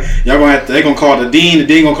comments like, "Y'all gonna they gonna call the dean. The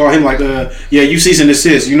dean gonna call him like, yeah, you cease and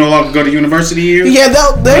desist. You no longer go to university here." Yeah,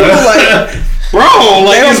 they were like, "Bro,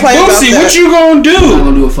 like it's Boosie. What you gonna do?"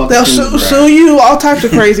 Gonna do a they'll sue you, all types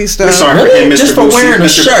of crazy stuff. We're sorry for him, Mr. Just for Boosie, wearing a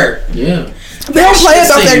shirt. Yeah. They don't play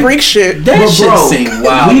about that Greek shit. That shit seem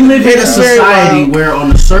wild. We live in a society where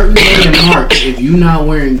on a certain day in March, if you're not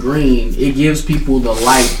wearing green, it gives people the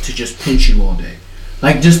light to just pinch you all day.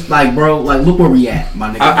 Like, just like, bro, like, look where we at, my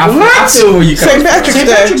nigga. I feel where you come from. St.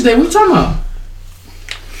 Patrick's Day. What you talking about?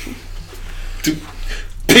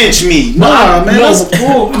 Pinch me. Nah, man. No,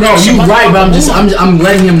 you right, but I'm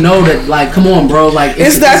letting him know that, like, come on, bro. Like,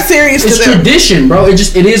 it's that serious. It's tradition, bro. It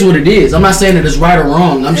is what it is. I'm not saying that it's right or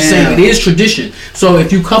wrong. I'm just saying it is tradition. So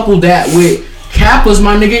if you couple that with Kappas,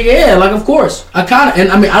 my nigga, yeah, like of course. I can't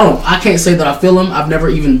say that I feel him. I've never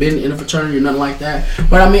even been in a fraternity or nothing like that.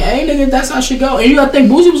 But I mean, hey nigga, that's how shit go. And you gotta think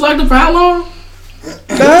Boosie was like that for how long? It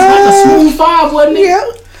was like a smooth 5, wasn't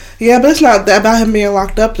it? Yeah, but it's not that about him being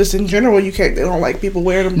locked up. Just in general, they don't like people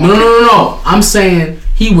wearing them. No. I'm saying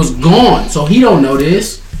he was gone, so he don't know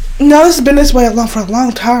this. No, this has been this way for a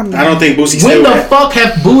long time now. I don't think Boosie. When the fuck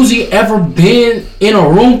have Boosie ever been in a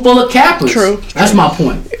room full of Kappas? True. That's my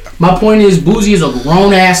point. My point is Boosie is a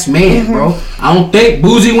grown ass man, bro. I don't think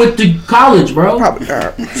Boosie went to college, bro. Probably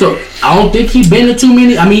not. So I don't think he been to too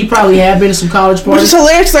many. I mean, he probably had been to some college parties. Which is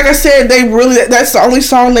hilarious. Like I said, that's the only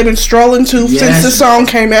song they've been strolling to since the song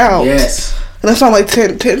came out. Yes. And that song like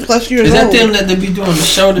 10 plus years old. Is that old. them that they be doing the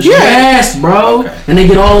show? Yes, bro. Okay. And they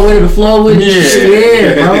get all the way to the flow with it.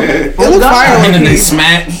 Yeah, bro. It looks viral. And then they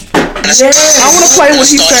smack. Yeah. I want to play what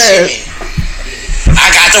he said.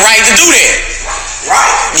 I got the right to do that.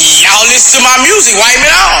 Right. Y'all listen to my music, wipe me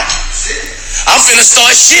out. I'm finna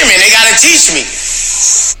start shimming. They gotta teach me.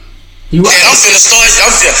 And I'm finna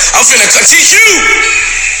teach you.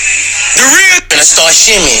 The real finna start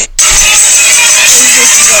shimming.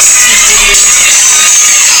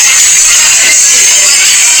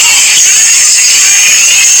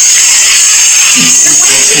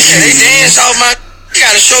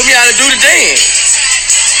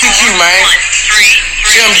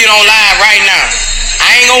 Tell him get on live right now.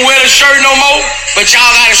 I ain't gonna wear the shirt no more, but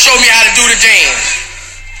y'all gotta show me how to do the dance.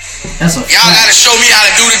 Y'all gotta show me how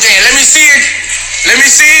to do the dance. Let me see it. Let me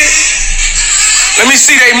see it. Let me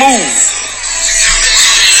see they move.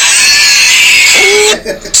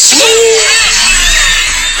 Smooth.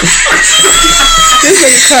 This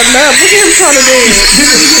nigga cutting up. Look at him trying to dance.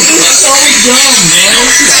 This is so dumb, bro.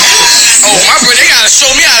 Oh, my brother, they gotta show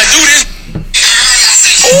me how to do this.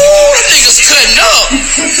 Ooh, that nigga's cutting up.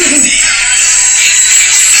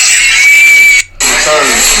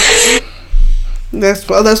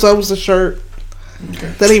 That was the shirt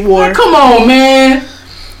that he wore. Come on, man.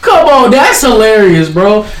 Come on, that's hilarious,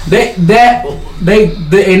 bro. They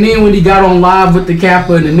and then when he got on live with the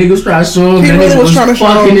Kappa and the niggas tried to show him, he really was trying to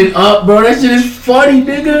fucking it up, bro. That shit is funny,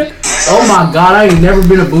 nigga. Oh my god, I ain't never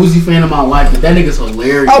been a Boosie fan in my life, but that nigga's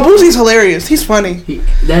hilarious. Oh, Boosie's hilarious. He's funny.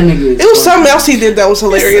 That nigga. It was something else he did that was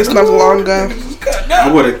hilarious not so long ago.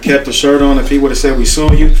 I would have kept the shirt on if he would have said we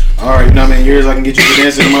suing you. All right, you know how many years I can get you to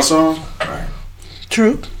dance into my song? All right.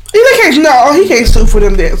 True. He can't sue for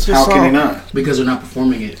them dancers. How can he not? Because they're not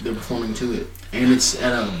performing it. They're performing to it, and it's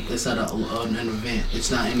at an event.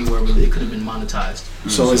 It's not anywhere where it could have been monetized.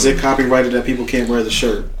 So is it copyrighted that people can't wear the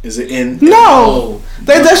shirt? Is it in? No,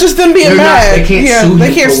 that's just them being mad. They can't sue.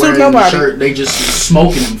 They can't sue nobody. The shirt. They just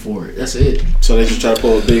smoking him for it. That's it. So they just try to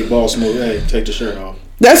pull a big ball smooth. Hey, take the shirt off.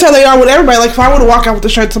 That's how they are with everybody. Like if I were to walk out with the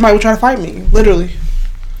shirt, somebody would try to fight me. Literally.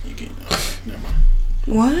 You can't. Never mind.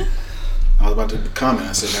 What? I was about to comment.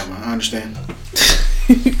 I said, never mind. I understand.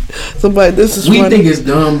 Somebody, this is. We funny. think it's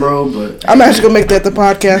dumb, bro, but I'm actually gonna make that the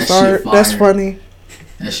podcast art. That's funny.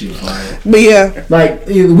 That shit fire. But yeah, like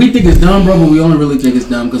we think it's dumb, bro, but we only really think it's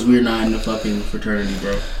dumb because we're not in the fucking fraternity,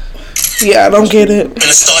 bro. Yeah, I don't get it.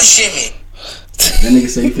 Finna start shimmying. That nigga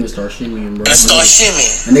say he finna start shimmying, bro. Finna start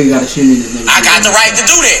shimmying. That nigga got to shimmy this nigga. I got the right to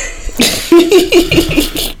do that.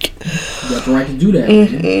 You got the right to do that,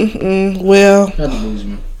 man. Well, Shout out to Boosie,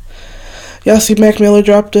 man. Y'all see Mac Miller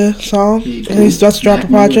dropped a song? And he's about to drop a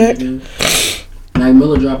project? Mac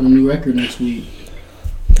Miller dropping a new record next week.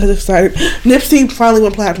 That's exciting. Nipsey finally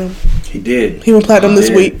went platinum. He did. He went platinum this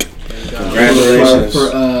week. Congratulations. For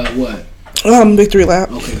what? Victory Lap.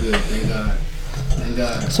 Okay, good. Thank God. Thank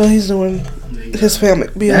God. So he's doing his family.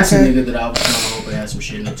 That's okay. a nigga that I was trying to hope he has some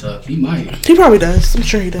shit in the tuck. He might. He probably does. I'm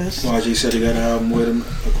sure he does. YG said he got an album with him.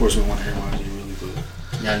 Of course, we want to hear YG really good.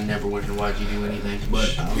 Yeah, I never went to YG do anything,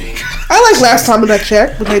 but I mean, I like Last Time That I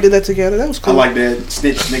Checked when they did that together. That was cool. I like that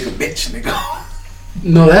snitch nigga bitch nigga.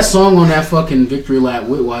 no, that song on that fucking Victory Lap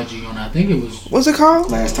with YG on, I think it was. What's it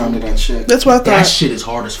called? Last Time That I Checked. That's what I thought. That shit is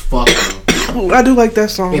hard as fuck, bro. I do like that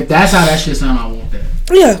song. If that's how that shit sound, I want that.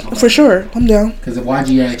 Yeah, for sure. I'm down. Because if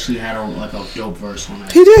YG actually had a dope verse on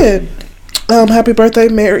that. He did. Happy birthday,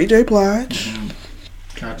 Mary J. Blige.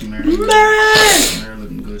 Mm-hmm. Shout out to Mary. Mary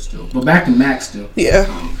looking good still. But back to Mac still. Yeah.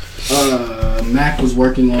 Mac was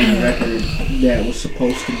working on a record that was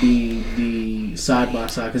supposed to be the side by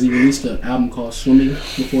side because he released an album called Swimming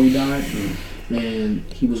before he died. And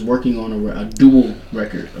he was working on a dual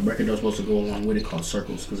record, a record that was supposed to go along with it called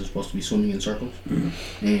Circles, because it's supposed to be swimming in circles.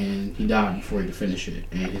 And he died before he could finish it.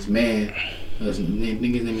 And his man, his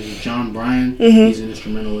name is John Bryan. He's an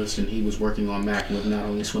instrumentalist, and he was working on Mac with not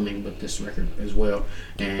only Swimming but this record as well.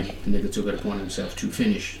 And the nigga took it upon himself to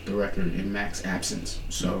finish the record in Mac's absence.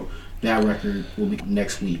 So that record will be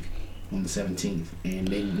next week on the 17th, and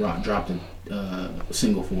they dropped a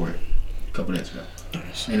single for it a couple days ago,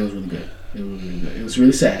 and it was really good. It was really good. It was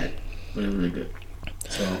really sad, but it was really good.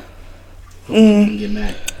 So, hopefully we can get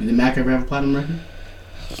Mac. Did Mac ever have a platinum record?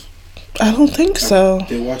 I don't think so.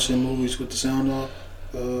 They watch the movies with the sound off.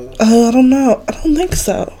 I don't know. I don't think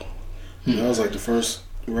so. That was like the first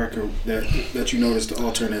record that you noticed the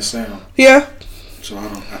alternate sound. Yeah. So I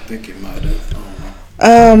think it might have.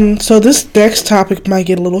 I don't know. So this next topic might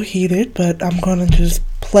get a little heated, but I'm gonna just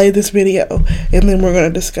play this video and then we're gonna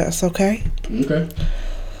discuss. Okay? Okay.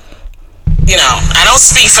 You know, I don't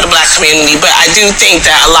speak for the black community, but I do think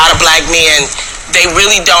that a lot of black men, they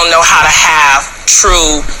really don't know how to have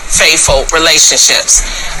true, faithful relationships.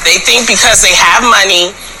 They think because they have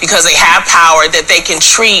money, because they have power, that they can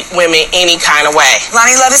treat women any kind of way.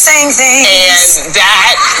 Lonnie love the same thing. And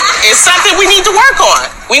that is something we need to work on.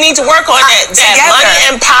 We need to work on that. That money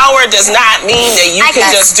and power does not mean that you can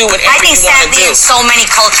just do whatever you want to do. I think sadly in so many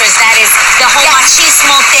cultures that is the whole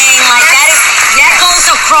machismo thing, like that goes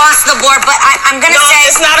across the board. But I'm gonna say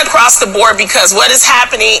it's not across the board, because what is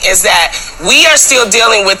happening is that we are still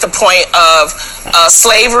dealing with the point of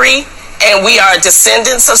slavery. And we are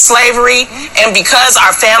descendants of slavery, and because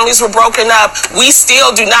our families were broken up, we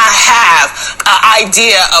still do not have an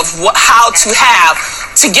idea of how to have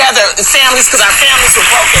together, families, because our families were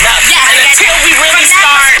broken up. And until we really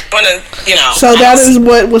start, So that is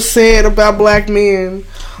what was said about black men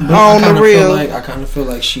on the real. I kind of feel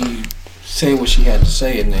like she said what she had to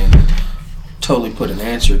say and then totally put an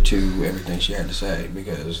answer to everything she had to say,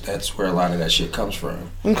 because that's where a lot of that shit comes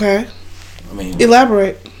from. Okay. I mean,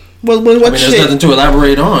 elaborate. What there's nothing to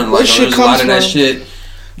elaborate on. What shit there's comes a lot from? of that shit.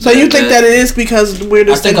 So you think that it is because we're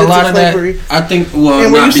just a lot of slavery? That. I think and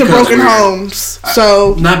we're used to broken homes.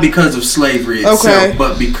 So not because of slavery itself,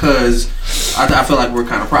 but because I feel like we're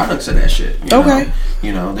kind of products of that shit.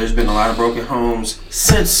 You know, there's been a lot of broken homes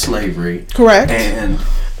since slavery. Correct. And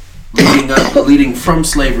leading from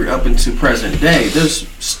slavery up into present day, there's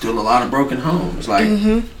still a lot of broken homes. Like,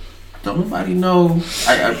 don't nobody know.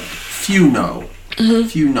 Few know.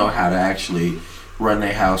 Few know how to actually run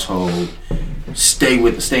their household, stay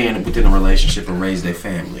within a relationship, and raise their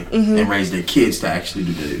family, and raise their kids to actually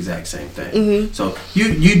do the exact same thing. So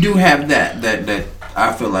you do have that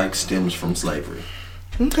I feel like stems from slavery.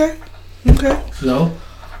 Okay. So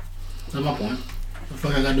that's my point. What the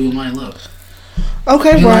fuck I gotta do with Money Love?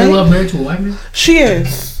 Okay, right. Money Love married to a white man? She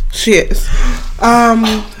is.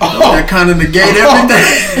 That kind of negate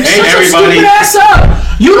everything. Hey, everybody! Stupid ass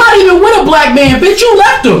up. You not even with a black man, bitch. You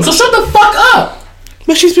left him. So shut the fuck up.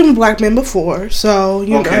 But she's been with black men before, so you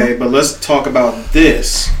know. Okay, but let's talk about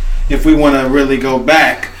this. If we want to really go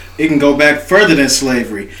back, it can go back further than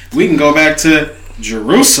slavery. We can go back to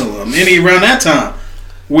Jerusalem, around that time,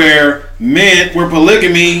 where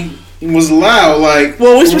polygamy was allowed. Like,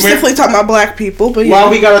 well, we specifically talking about black people, but why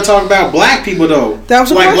we gotta talk about black people though? That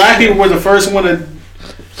was like black people were the first one to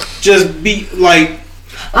just be like.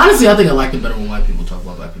 Honestly, I think I like it better when white people talk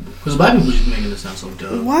about black people, because black people just making it sound so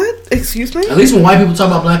dumb. What? Excuse me? At least when white people talk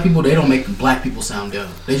about black people, they don't make black people sound dumb.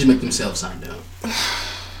 They just make themselves sound dumb.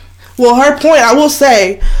 Well, her point, I will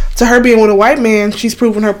say, to her being with a white man, she's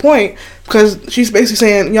proven her point, because she's basically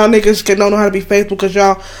saying y'all niggas don't know how to be faithful because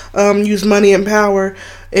y'all use money and power,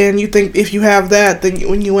 and you think if you have that, then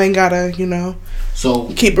when you ain't gotta,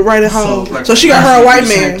 keep it right at home. So she got her a white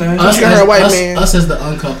man. Us as the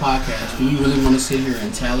Uncut Podcast, do you really want to sit here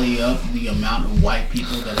and tally up the amount of white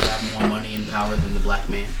people that have more money and power than the black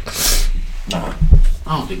man? Nah.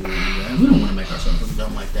 I don't think we want to do that. We don't want to make ourselves look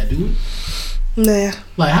dumb like that, do we? Nah.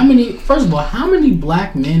 Like, first of all, how many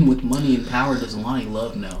black men with money and power does Lonnie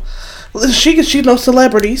Love know? She knows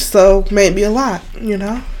celebrities, so maybe a lot,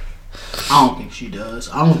 I don't think she does.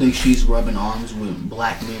 I don't think she's rubbing arms with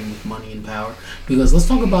black men with money and power. Because let's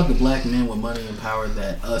talk about the black men with money and power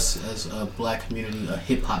that us as a black community, a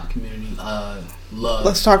hip hop community, love.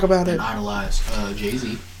 Let's talk about and it. Idolize.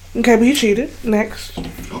 Jay-Z. Okay, but he cheated. Next.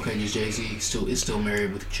 Okay, is Jay-Z is still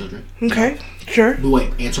married with children? Okay, sure. But wait,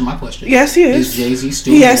 answer my question. Yes, he is. Is Jay-Z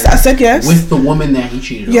still married? Yes, I said yes. With the woman that he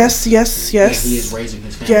cheated on? Yes. And he is raising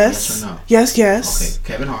his family, yes or no? Yes. Okay,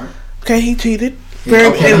 Kevin Hart. Okay, he cheated.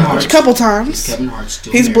 A couple times. Is Kevin Hart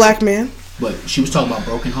still He's married? Black man. But she was talking about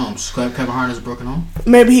broken homes. Kevin Hart has a broken home?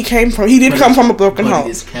 Maybe he did come from a broken home. But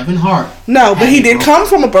it's Kevin Hart. No, but he did come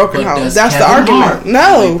from a broken home. That's the argument.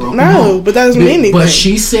 No, but that doesn't mean anything. But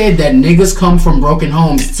she said that niggas come from broken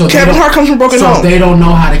homes. So Kevin Hart comes from broken homes. So they don't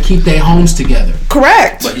know how to keep their homes together.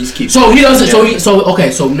 Correct. But he's keeping. So he doesn't.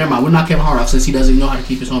 So never mind. We're not Kevin Hart off since he doesn't know how to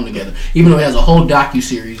keep his home together. Even though he has a whole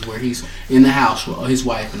docu-series where he's in the house with his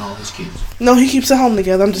wife and all his kids. No, he keeps the home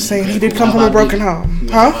together. I'm just saying he did come from a broken home.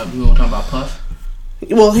 Huh? You want to talk about Puff?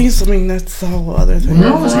 Well, that's the whole other thing.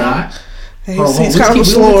 No, it's not. He's kind of a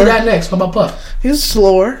slower. We'll get to that next. How about Puff? He's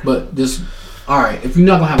slower. But this, all right. If you're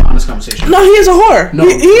not gonna have an honest conversation, no, he is a whore. No,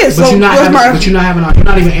 he is. But you're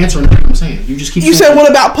not even answering what I'm saying. You just keep. You said, "What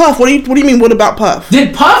about Puff?" What do you mean? What about Puff?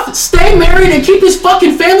 Did Puff stay married and keep his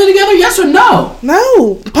fucking family together? Yes or no?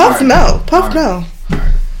 No, Puff. Right. No, Puff. Right. No. All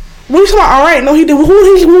right. What are you talking about? All right, no, he did.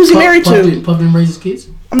 Who was he married to? Puff didn't raise his kids.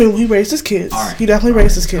 I mean, he raised his kids. All right. He definitely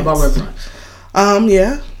raised his kids. How about Reverend?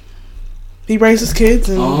 Yeah. He raised his kids.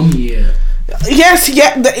 And yeah. Yes.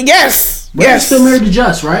 He's still married to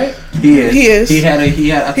Just, right? He is. He is. He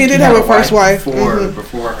did have a first wife before her.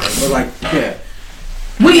 But yeah.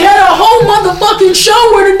 We had a whole motherfucking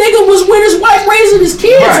show where the nigga was with his wife raising his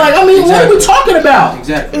kids. Right. Like, I mean, what are we talking about?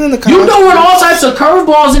 Exactly. You throwing all types of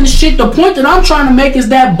curveballs and shit. The point that I'm trying to make is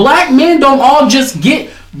that black men don't all just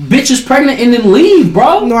get bitches pregnant and then leave,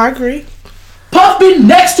 bro. No, I agree. Puff been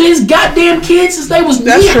next to his goddamn kids since they was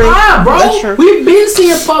high, bro. That's true. We've been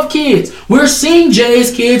seeing Puff kids. We're seeing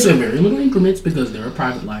Jay's kids in very little increments because they're a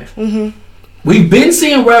private life. Mm-hmm. We've been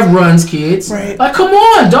seeing Rev Run's kids. Right. Like, come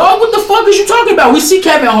on, dog. What the fuck is you talking about? We see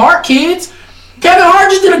Kevin Hart kids. Kevin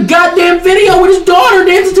Hart just did a goddamn video with his daughter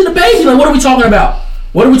dancing to the baby. Like, what are we talking about?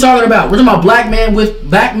 What are we talking about? We're talking about black men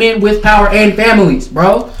with power and families,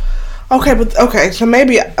 bro. Okay, so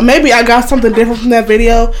maybe I got something different from that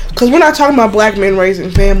video, because we're not talking about black men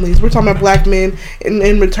raising families. We're talking about black men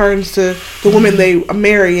in returns to the women they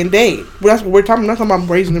marry and date. That's what we're talking about. We're not talking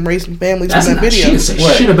about raising families in that video. She didn't say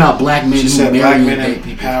shit about black men who marry black and men date in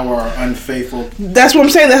people. power are unfaithful. That's what I'm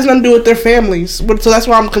saying. That has nothing to do with their families. So that's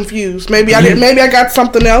why I'm confused. Maybe I got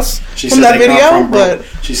something else from that video, but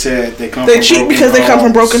she said they cheat because they come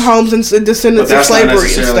from broken homes and descendants of slavery and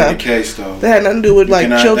stuff. That's not necessarily the case, though. That had nothing to do with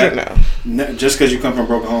children now. Just because you come from a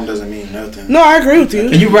broken home doesn't mean nothing. No, I agree with you.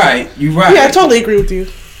 And you're right. Yeah, I totally agree with you.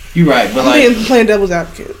 You're right, but I'm playing devil's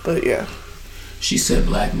advocate, but yeah. She said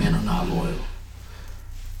black men are not loyal.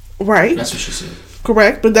 Right. That's what she said.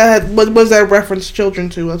 Correct, but what was that reference children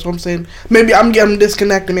to? That's what I'm saying. Maybe I'm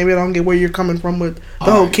disconnected. Maybe I don't get where you're coming from with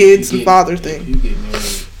the whole kids and father thing. You get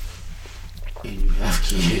married and you have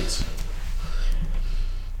kids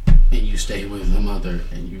and you stay with the mother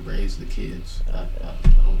and you raise the kids. I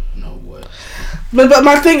don't know what. But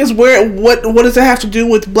my thing is, what does it have to do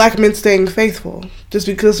with black men staying faithful? Just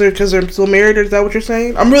because they're still married, or is that what you're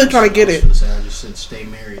saying? I'm really trying to get it. I just said stay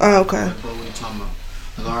married. Oh, okay. Like, what are you talking about?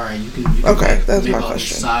 Like, all right, you can okay, that's make my all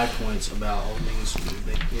question. these side points about niggas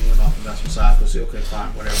they went off and got some side points. Okay, fine,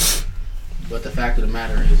 whatever. But the fact of the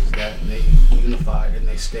matter is that they unified and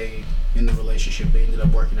they stayed in the relationship. They ended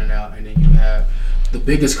up working it out, and then you have the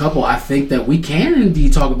biggest couple I think that we can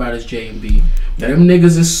indeed talk about is J&B. Them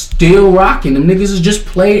niggas is still rocking. Them niggas is just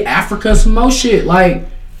played Africa some more shit. Like,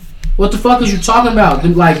 what the fuck is you talking about?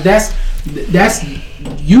 Like, that's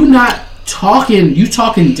you not talking. You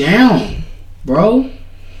talking down, bro.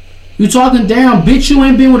 You talking down, bitch. You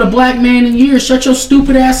ain't been with a black man in years. Shut your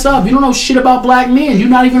stupid ass up. You don't know shit about black men. You're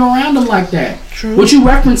not even around them like that. True. What you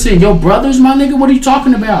referencing? Your brothers, my nigga? What are you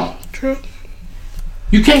talking about? True.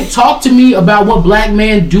 You can't talk to me about what black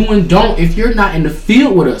men do and don't if you're not in the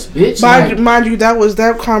field with us, bitch. Mind you,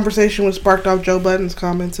 that conversation was sparked off Joe Budden's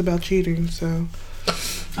comments about cheating. So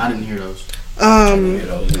I didn't hear those.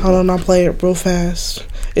 Hold on, I'll play it real fast.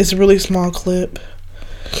 It's a really small clip.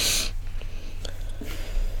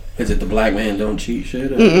 Is it the black man don't cheat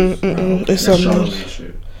shit? It's something else.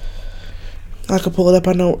 I could pull it up.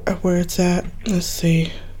 I know where it's at. Let's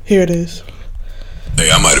see. Here it is.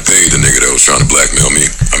 Hey, I might have paid the nigga that was trying to blackmail me.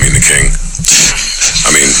 I mean, the king.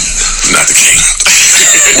 I mean, not the king.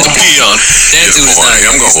 The peon. That dude is not.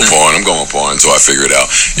 I'm going for porn until I figure it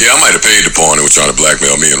out. Yeah, I might have paid the pawn that was trying to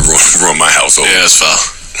blackmail me and ruin my household. Yeah, that's foul.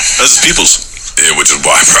 That's his people's. Yeah, which is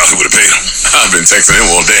why I probably would have paid him. I've been texting him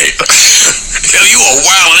all day. Hell, you are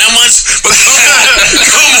wilding that much? But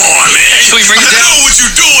come on, man. Should we bring it down? I know what you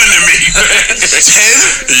doing to me. 10?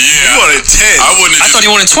 Yeah. You wanted 10. I thought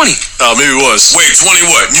you wanted 20. Oh, maybe it was. Wait, 20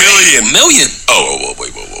 what? Million. Oh,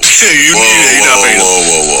 wait. You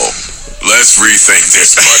Whoa. Let's rethink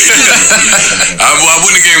this, buddy. I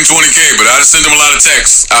wouldn't have gave him 20K, but I'd have sent him a lot of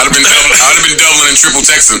texts. I'd have been doubling and triple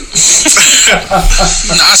texting.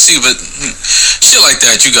 No, I see, but shit like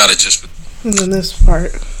that, you gotta just. And then this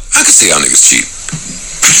part. I can see how niggas cheat.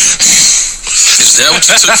 Is that what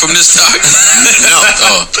you took from this talk?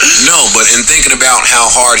 No, but in thinking about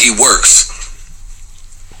how hard he works,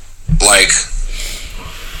 like,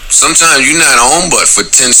 sometimes you're not home but for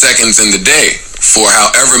 10 seconds in the day. For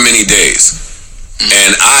however many days.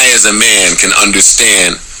 And I, as a man, can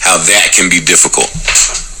understand how that can be difficult.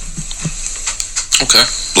 Okay.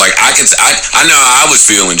 Like, I know how I was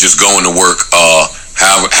feeling just going to work,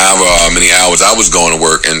 however many hours I was going to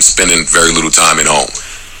work and spending very little time at home.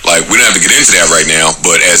 Like, we don't have to get into that right now,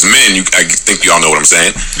 but as men, I think y'all know what I'm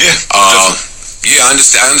saying. Yeah. Yeah, I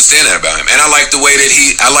understand that about him. And I like the way that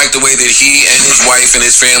he and his wife and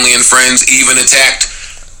his family and friends even attacked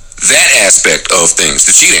that aspect of things,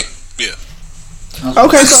 the cheating. Yeah.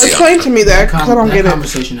 Okay, so explain to me that, because I don't get it. That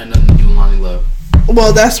conversation had nothing to do with Lonnie Love.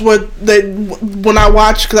 Well, that's what when I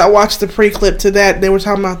watched the pre-clip to that, they were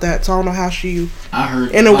talking about that. So I don't know how she. I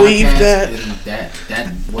heard interweaved that.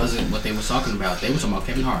 That wasn't what they was talking about. They were talking about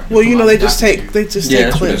Kevin Hart. Well, you know, they just take clips. They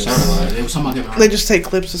were talking about Kevin Hart. They just take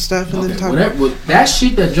clips of stuff and then talk. That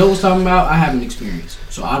shit that Joe was talking about, I haven't experienced,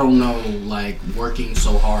 so I don't know. Like working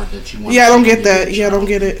so hard that you want. Yeah, I don't get that. Yeah, I don't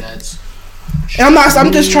get it. And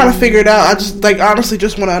I'm just trying to figure it out. I just honestly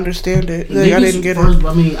just want to understand it. Like, I didn't get it.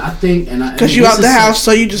 I mean, I think because you out the house,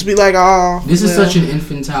 so you just be like, oh. This is such an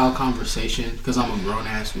infantile conversation because I'm a grown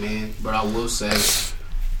ass man. But I will say,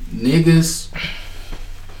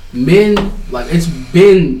 men, like it's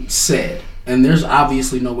been said, and there's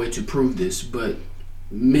obviously no way to prove this, but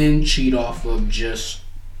men cheat off of just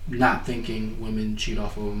not thinking women cheat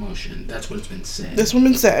off of emotion. That's what it's been said. That's what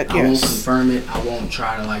been said, yes. I won't confirm it. I won't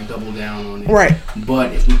try to like double down on it. Right.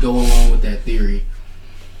 But if we go along with that theory,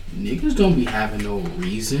 niggas don't be having no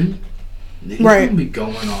reason. Niggas don't be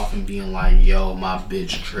going off and being like, yo, my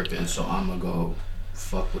bitch tripping, so I'm gonna go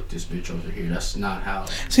fuck with this bitch over here. That's not how.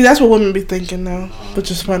 See, that's what women be thinking now, which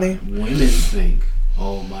is funny. Women think,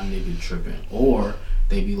 oh, my nigga tripping. Or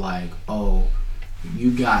they be like, oh,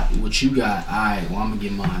 you got what you got, alright, well, I'm gonna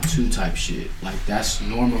get mine too type shit. Like, that's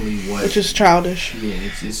normally what. Which is childish. Yeah,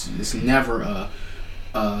 it's never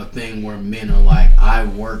a thing where men are like, I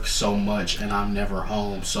work so much and I'm never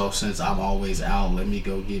home, so since I'm always out, let me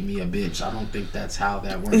go get me a bitch. I don't think that's how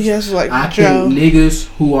that works. Yes, like I think niggas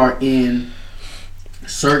who are in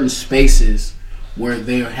certain spaces where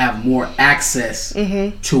they have more access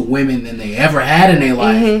to women than they ever had in their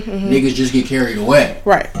life, niggas just get carried away.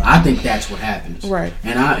 Right. I think that's what happens. Right.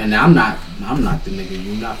 And I'm not the nigga.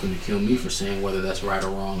 You're not gonna kill me for saying whether that's right or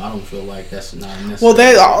wrong. I don't feel like that's not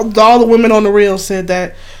necessary. Well, all the women on the reel said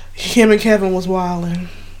that him and Kevin was wilding.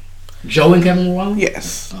 Joe and Kevin were wilding?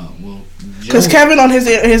 Yes. Well, because Kevin on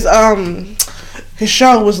his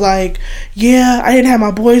show was like, yeah, I didn't have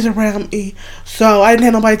my boys around me, so I didn't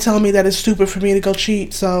have nobody telling me that it's stupid for me to go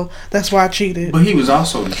cheat, so that's why I cheated. But he was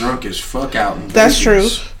also drunk as fuck out in That's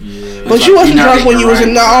Vegas. true. Yeah. But you wasn't drunk when you was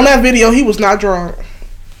on that video. He was not drunk.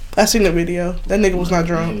 I seen the video. That nigga was not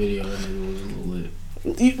drunk.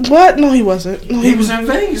 What? No, he wasn't. No, he was in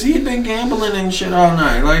Vegas. He had been gambling and shit all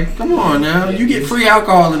night. Like, come on now. You get free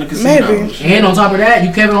alcohol in the casino. Maybe. And on top of that,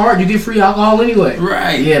 you Kevin Hart, you get free alcohol anyway.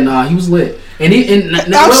 Right. Yeah, nah, he was lit. And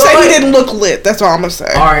I'm saying he didn't look lit. That's all I'm gonna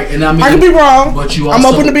say. All right, and I mean, I could be wrong. But I'm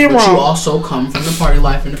open to being wrong. But you also come from the party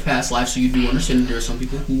life and the past life, so you do understand that there are some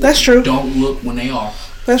people who That's true. don't look when they are.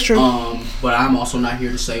 That's true. But I'm also not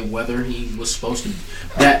here to say whether he was supposed to.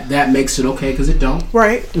 That makes it okay because it don't.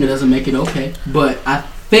 Right. It doesn't make it okay. But I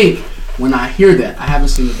think when I hear that, I haven't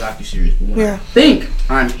seen the docuseries, but what I think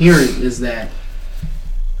I'm hearing is that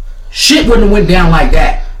shit wouldn't have went down like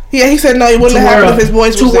that. Yeah, he said no, it wouldn't have happened if his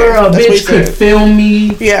voice was there. To where a bitch could film me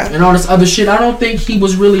and all this other shit. I don't think he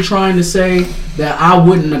was really trying to say that I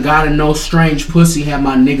wouldn't have gotten no strange pussy had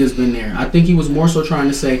my niggas been there. I think he was more so trying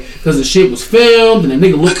to say because the shit was filmed and the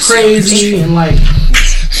nigga looked crazy and like...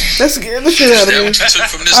 Let's get the shit out of me.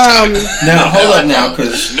 Now, hold up now,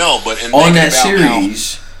 because on that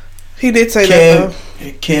series... He did say that, though.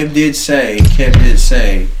 Kev did say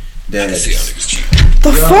that...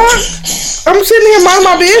 The fuck? I'm sitting here minding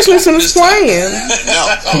my business and it's playing.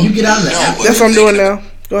 Can you get out of that? That's what I'm doing now.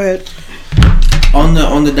 Go ahead. On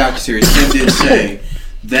the docuseries, Kev did say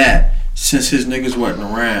that since his niggas wasn't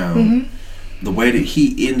around, the way that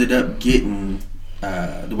he ended up getting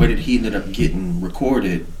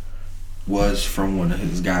recorded was from one of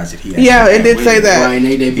his guys that he had. Yeah, it did say that. Right, and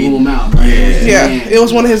they blew him out. Right? Yeah, it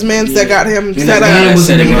was one of his men that got him set up. That was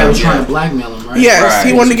the nigga that was trying to blackmail him, right? Yes,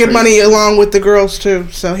 he wanted to get money along with the girls too,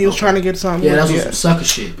 so he was trying to get something. Yeah, that's some sucker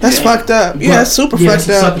shit. That's fucked up. Yeah, that's super fucked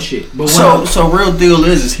up. Sucker shit. But so real deal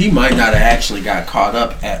is he might not have actually got caught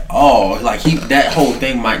up at all. Like that whole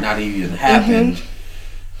thing might not even happened.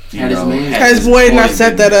 Had his boy not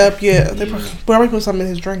set that up, they probably put something in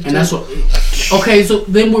his drink. And that's what. Okay, so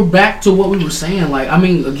then we're back to what we were saying. Like, I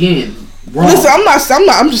mean, again, wrong. Listen, I'm not.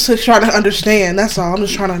 I'm just trying to understand. That's all. I'm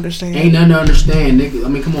just trying to understand. Ain't nothing to understand, nigga. I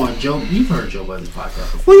mean, come on, Joe. You've heard Joe Budden's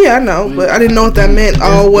podcast before. Well, yeah, I know, but I didn't know what that meant.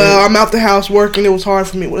 Oh well, I'm out the house working. It was hard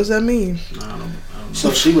for me. What does that mean? I don't know.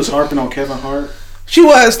 So she was harping on Kevin Hart. She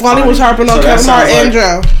was. Lonnie was harping on Kevin Hart and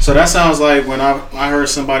Joe. So that sounds like when I heard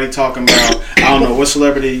somebody talking about, I don't know what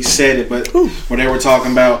celebrity said it, but when they were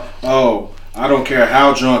talking about, oh, I don't care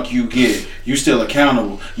how drunk you get, you still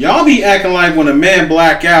accountable. Y'all be acting like when a man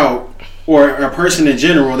black out, or a person in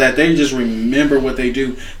general, that they just remember what they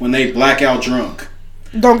do when they black out drunk.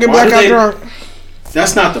 Don't get blackout drunk.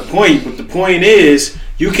 That's not the point, but the point is,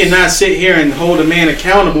 you cannot sit here and hold a man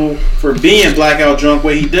accountable for being blackout drunk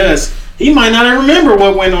what he does. He might not remember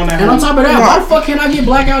what went on that. And on top of that, why the fuck can't I get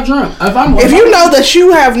blackout drunk? If you know that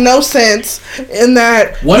you have no sense in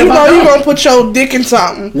that, you know you're gonna put your dick in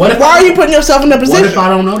something. Why are you putting yourself in that position? What if I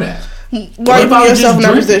don't know that? Why are you putting yourself in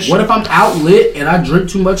that position? What if I'm out lit and I drink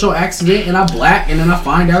too much on accident and I black and then I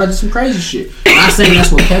find out I did some crazy shit? I'm not saying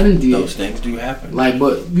that's what Kevin did. Those things do happen. Like,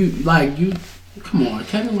 but you. Come on,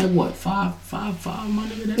 Kevin, like what? 5'5", my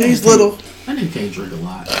nigga? He's little. That nigga can't drink a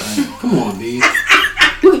lot. Like, come on, B.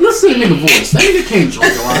 Let's see a nigga voice. That nigga can't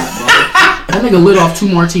drink a lot, bro. That nigga lit off 2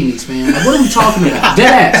 martinis, fam. Like, what are we talking about?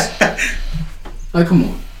 Dead ass. Like, come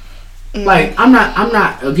on. Like, I'm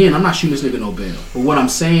not shooting this nigga no bail. But what I'm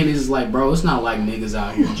saying is, like, bro, it's not like niggas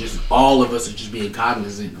out here just, all of us are just being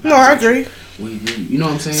cognizant. No, I agree. We, you know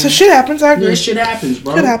what I'm saying? So shit happens, I agree. Yeah, shit happens,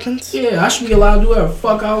 bro. Shit happens. Yeah, I should be allowed to do whatever the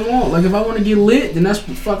fuck I want. Like, if I want to get lit, then that's what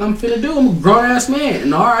the fuck I'm finna do. I'm a grown ass man.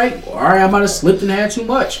 And alright, I might have slipped and had too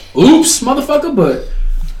much. Oops, motherfucker, but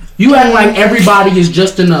you act like everybody is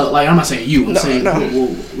just in a, like, I'm not saying you, I'm saying,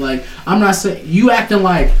 like, I'm not saying, you acting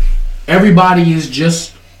like everybody is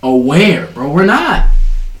just aware, bro. We're not.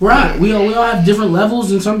 We all have different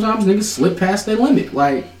levels, and sometimes niggas slip past their limit.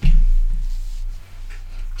 Like,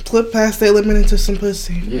 slip past their limit into some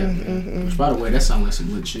pussy. Yeah. Which, by the way, that sounds like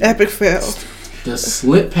some good shit. Epic fail. To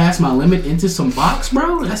slip past my limit into some box,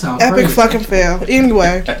 bro? That sounds epic crazy. fucking fail.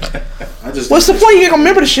 Anyway. What's the point? You ain't gonna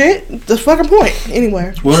remember the shit. The fucking point.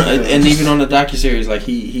 Anyway. Well, and even on the docuseries, like,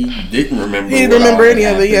 he didn't remember. He didn't remember any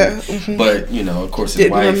of it, yeah. Mm-hmm. But, you know, of course, his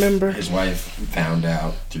wife found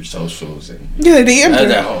out through socials. And yeah, they DM'd her.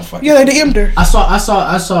 That whole fucking they DM'd her. I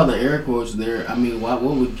saw the air quotes there. I mean, what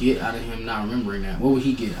would we get out of him not remembering that? What would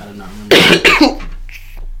he get out of not remembering?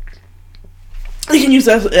 He can use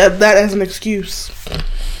that as an excuse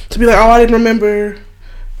to be like, oh, I didn't remember.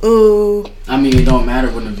 Oh. I mean, it don't matter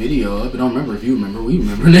when the video up. It don't remember if you remember. We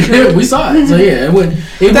remember. We saw it. So yeah,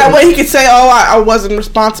 that way he could say, oh, I wasn't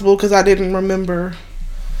responsible because I didn't remember.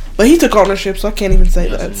 But he took ownership, so I can't even say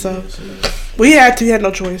that. So, well, he had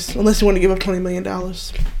no choice unless he wanted to give up $20 million.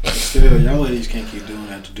 Still, y'all ladies can't keep doing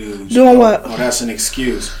that to dudes. Doing what? Oh, that's an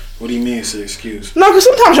excuse. What do you mean it's an excuse? No, because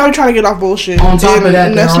sometimes y'all be trying to get off bullshit. On top of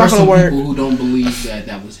that, there are some people who don't believe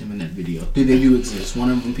that was him in that video. They do exist.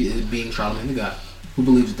 One of them being Charlamagne the God, who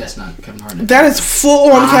believes that that's not Kevin Hart. That is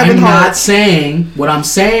full on Kevin Hart. I'm not saying. What I'm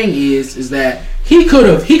saying is that he could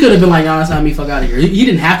have been like, no, that's not me. Fuck out of here. He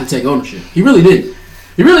didn't have to take ownership. He really didn't.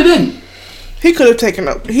 He could have taken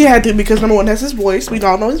up. He had to because number one, that's his voice. We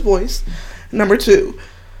all know his voice. Number two,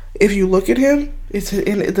 if you look at him, it's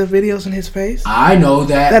in the videos in his face. I know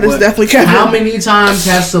that. That is definitely Kevin. How many times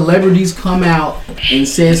have celebrities come out and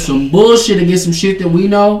said some bullshit against some shit that we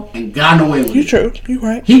know and gotten away with it? You're true. You're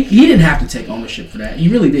right. He didn't have to take ownership for that. He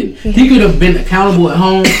really didn't. Mm-hmm. He could have been accountable at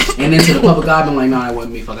home and then to the public eye been like, nah, that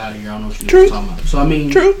wasn't me. Fuck out of here. I don't know what you're talking about. So I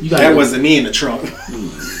mean, that wasn't me in the trunk.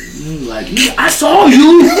 Like, I saw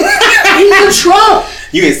you in the trunk.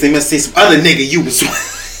 You ain't see me see some other nigga you was.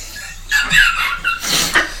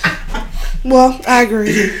 Well, I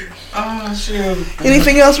agree. Oh, shit.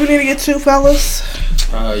 Anything else we need to get to, fellas?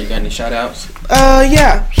 You got any shout outs?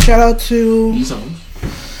 Yeah. Shout out to this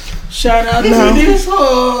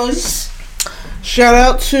horse. Shout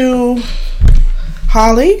out to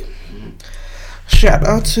Holly. Shout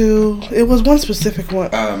out to, it was one specific one.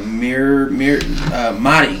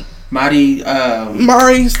 Mari,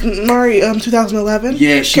 2011.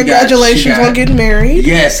 Yeah, congratulations on getting married.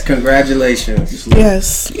 Yes, congratulations.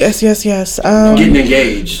 Yes. Getting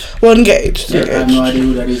engaged. Well, engaged. Yeah, I have no idea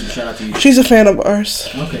who that is, but shout out to you. She's a fan of ours.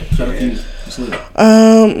 Okay, shout out to you.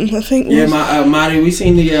 I think. Yeah, Mari, we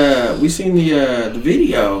seen the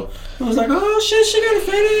video. I was like, oh shit, she got a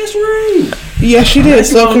fat ass ring. Yeah, she did.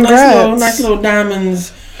 So congrats. Nice little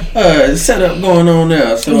diamonds. Setup going on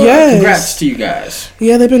there. So congrats to you guys.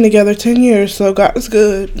 Yeah, they've been together 10 years, so God is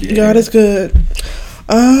good. Yeah. God is good.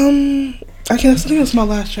 I think that's my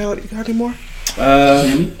last shout. You got any more?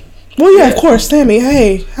 Sammy? Well, yeah, of course, Sammy.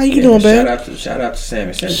 Hey, how you doing, babe? Shout out to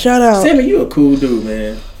Sammy. Shout out. Sammy, you a cool dude,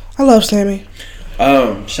 man. I love Sammy.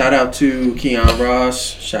 Shout out to Keon Ross.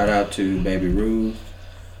 Shout out to Baby Ruth.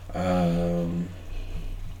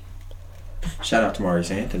 Shout out to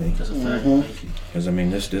Maurice Anthony. That's a fact. Because I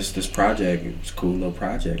mean, this project, it's a cool little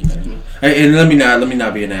project, man. Mm-hmm. And let me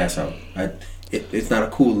not be an asshole. It's not a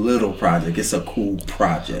cool little project. It's a cool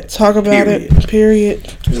project. Talk about it. Period.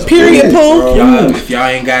 So, period. Paul. If y'all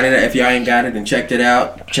ain't got it and checked it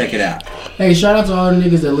out, check it out. Hey, shout out to all the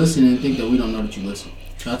niggas that listen and think that we don't know that you listen.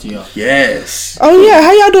 Shout out to y'all. Yes. Oh yeah,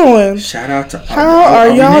 how y'all doing? Shout out to. How are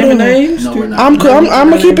y'all doing? Names? No, we're not. I'm cool.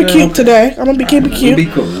 I'm gonna keep it cute today. I'm gonna be keep it cute. Be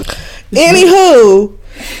cool. Anywho,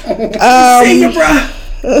 sing it, bro.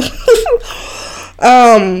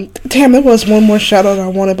 Damn, there was one more shout out I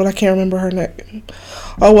wanted, but I can't remember her name.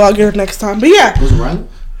 Oh well, I'll get her next time. But yeah, was it Riley?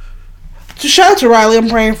 Just shout out to Riley. I'm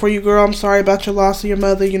praying for you, girl. I'm sorry about your loss of your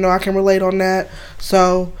mother. You know I can relate on that.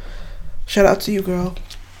 So, shout out to you, girl.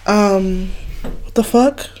 What the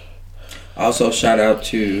fuck? Also, shout out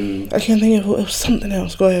to. I can't think of it. It was something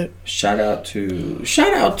else. Go ahead. Shout out to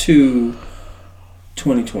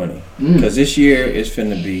 2020, because this year is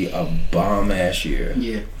finna be a bomb ass year.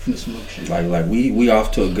 Yeah, finna smoke shit. Like we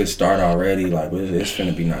off to a good start already. Like it's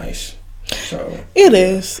finna be nice. So it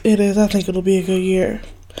is. I think it'll be a good year.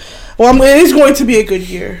 Well, it is going to be a good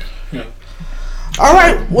year. Yeah. All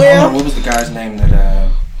right, well, what was the guy's name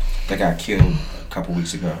that got killed a couple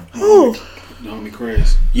weeks ago? Who? The homie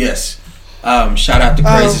Craze. Yes. Shout out to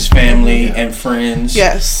Craze's family and friends.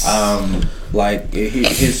 Yes. Like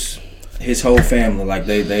his whole family, like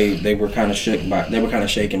they were kind of shook by, they were kind of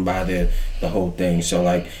shaken by the whole thing. So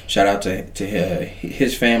like, shout out to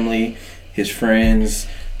his family, his friends,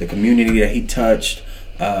 the community that he touched.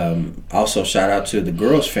 Also, shout out to the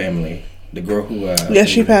girl's family, the girl who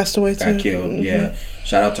she passed away too. Got killed. Mm-hmm. Yeah,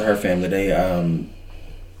 shout out to her family.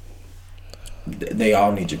 They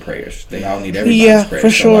all need your prayers. They all need everybody's prayers. For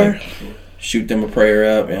sure. Like, shoot them a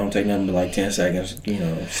prayer up. It don't take nothing but like 10 seconds.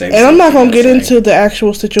 Save. And I'm not gonna get into the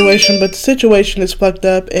actual situation, but the situation is fucked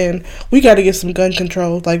up, and we got to get some gun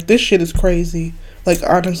control. Like, this shit is crazy. Like,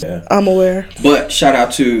 honestly, I'm aware. But shout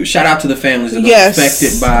out to the families that are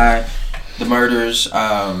affected by the murders.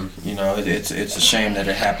 It's a shame that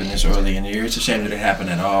it happened this early in the year. It's a shame that it happened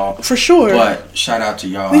at all. For sure. But shout out to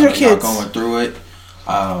y'all. These are kids. Y'all going through it.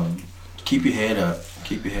 Keep your head up.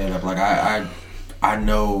 Keep your head up. Like I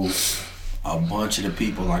know a bunch of the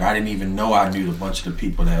people. Like, I didn't even know I knew a bunch of the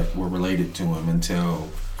people that were related to him until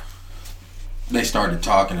they started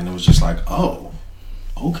talking, and it was just like, oh,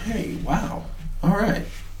 okay, wow, all right.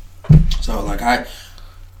 So like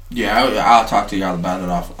I'll talk to y'all about it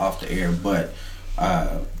off the air, but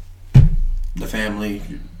the family,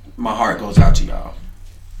 my heart goes out to y'all.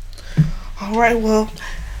 All right, well,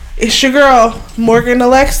 it's your girl Morgan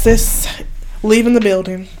Alexis leaving the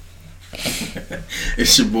building.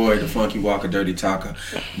 It's your boy, the Funky Walker, Dirty Talker.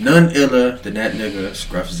 None iller than that nigga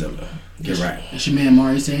Scruffzilla. Get right. It's your man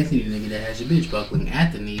Maurice Anthony, the nigga that has your bitch buckling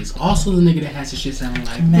at the knees. Also the nigga that has your shit sounding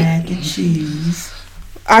like mac and cheese.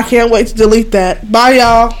 I can't wait to delete that. Bye,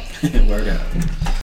 y'all. Word out.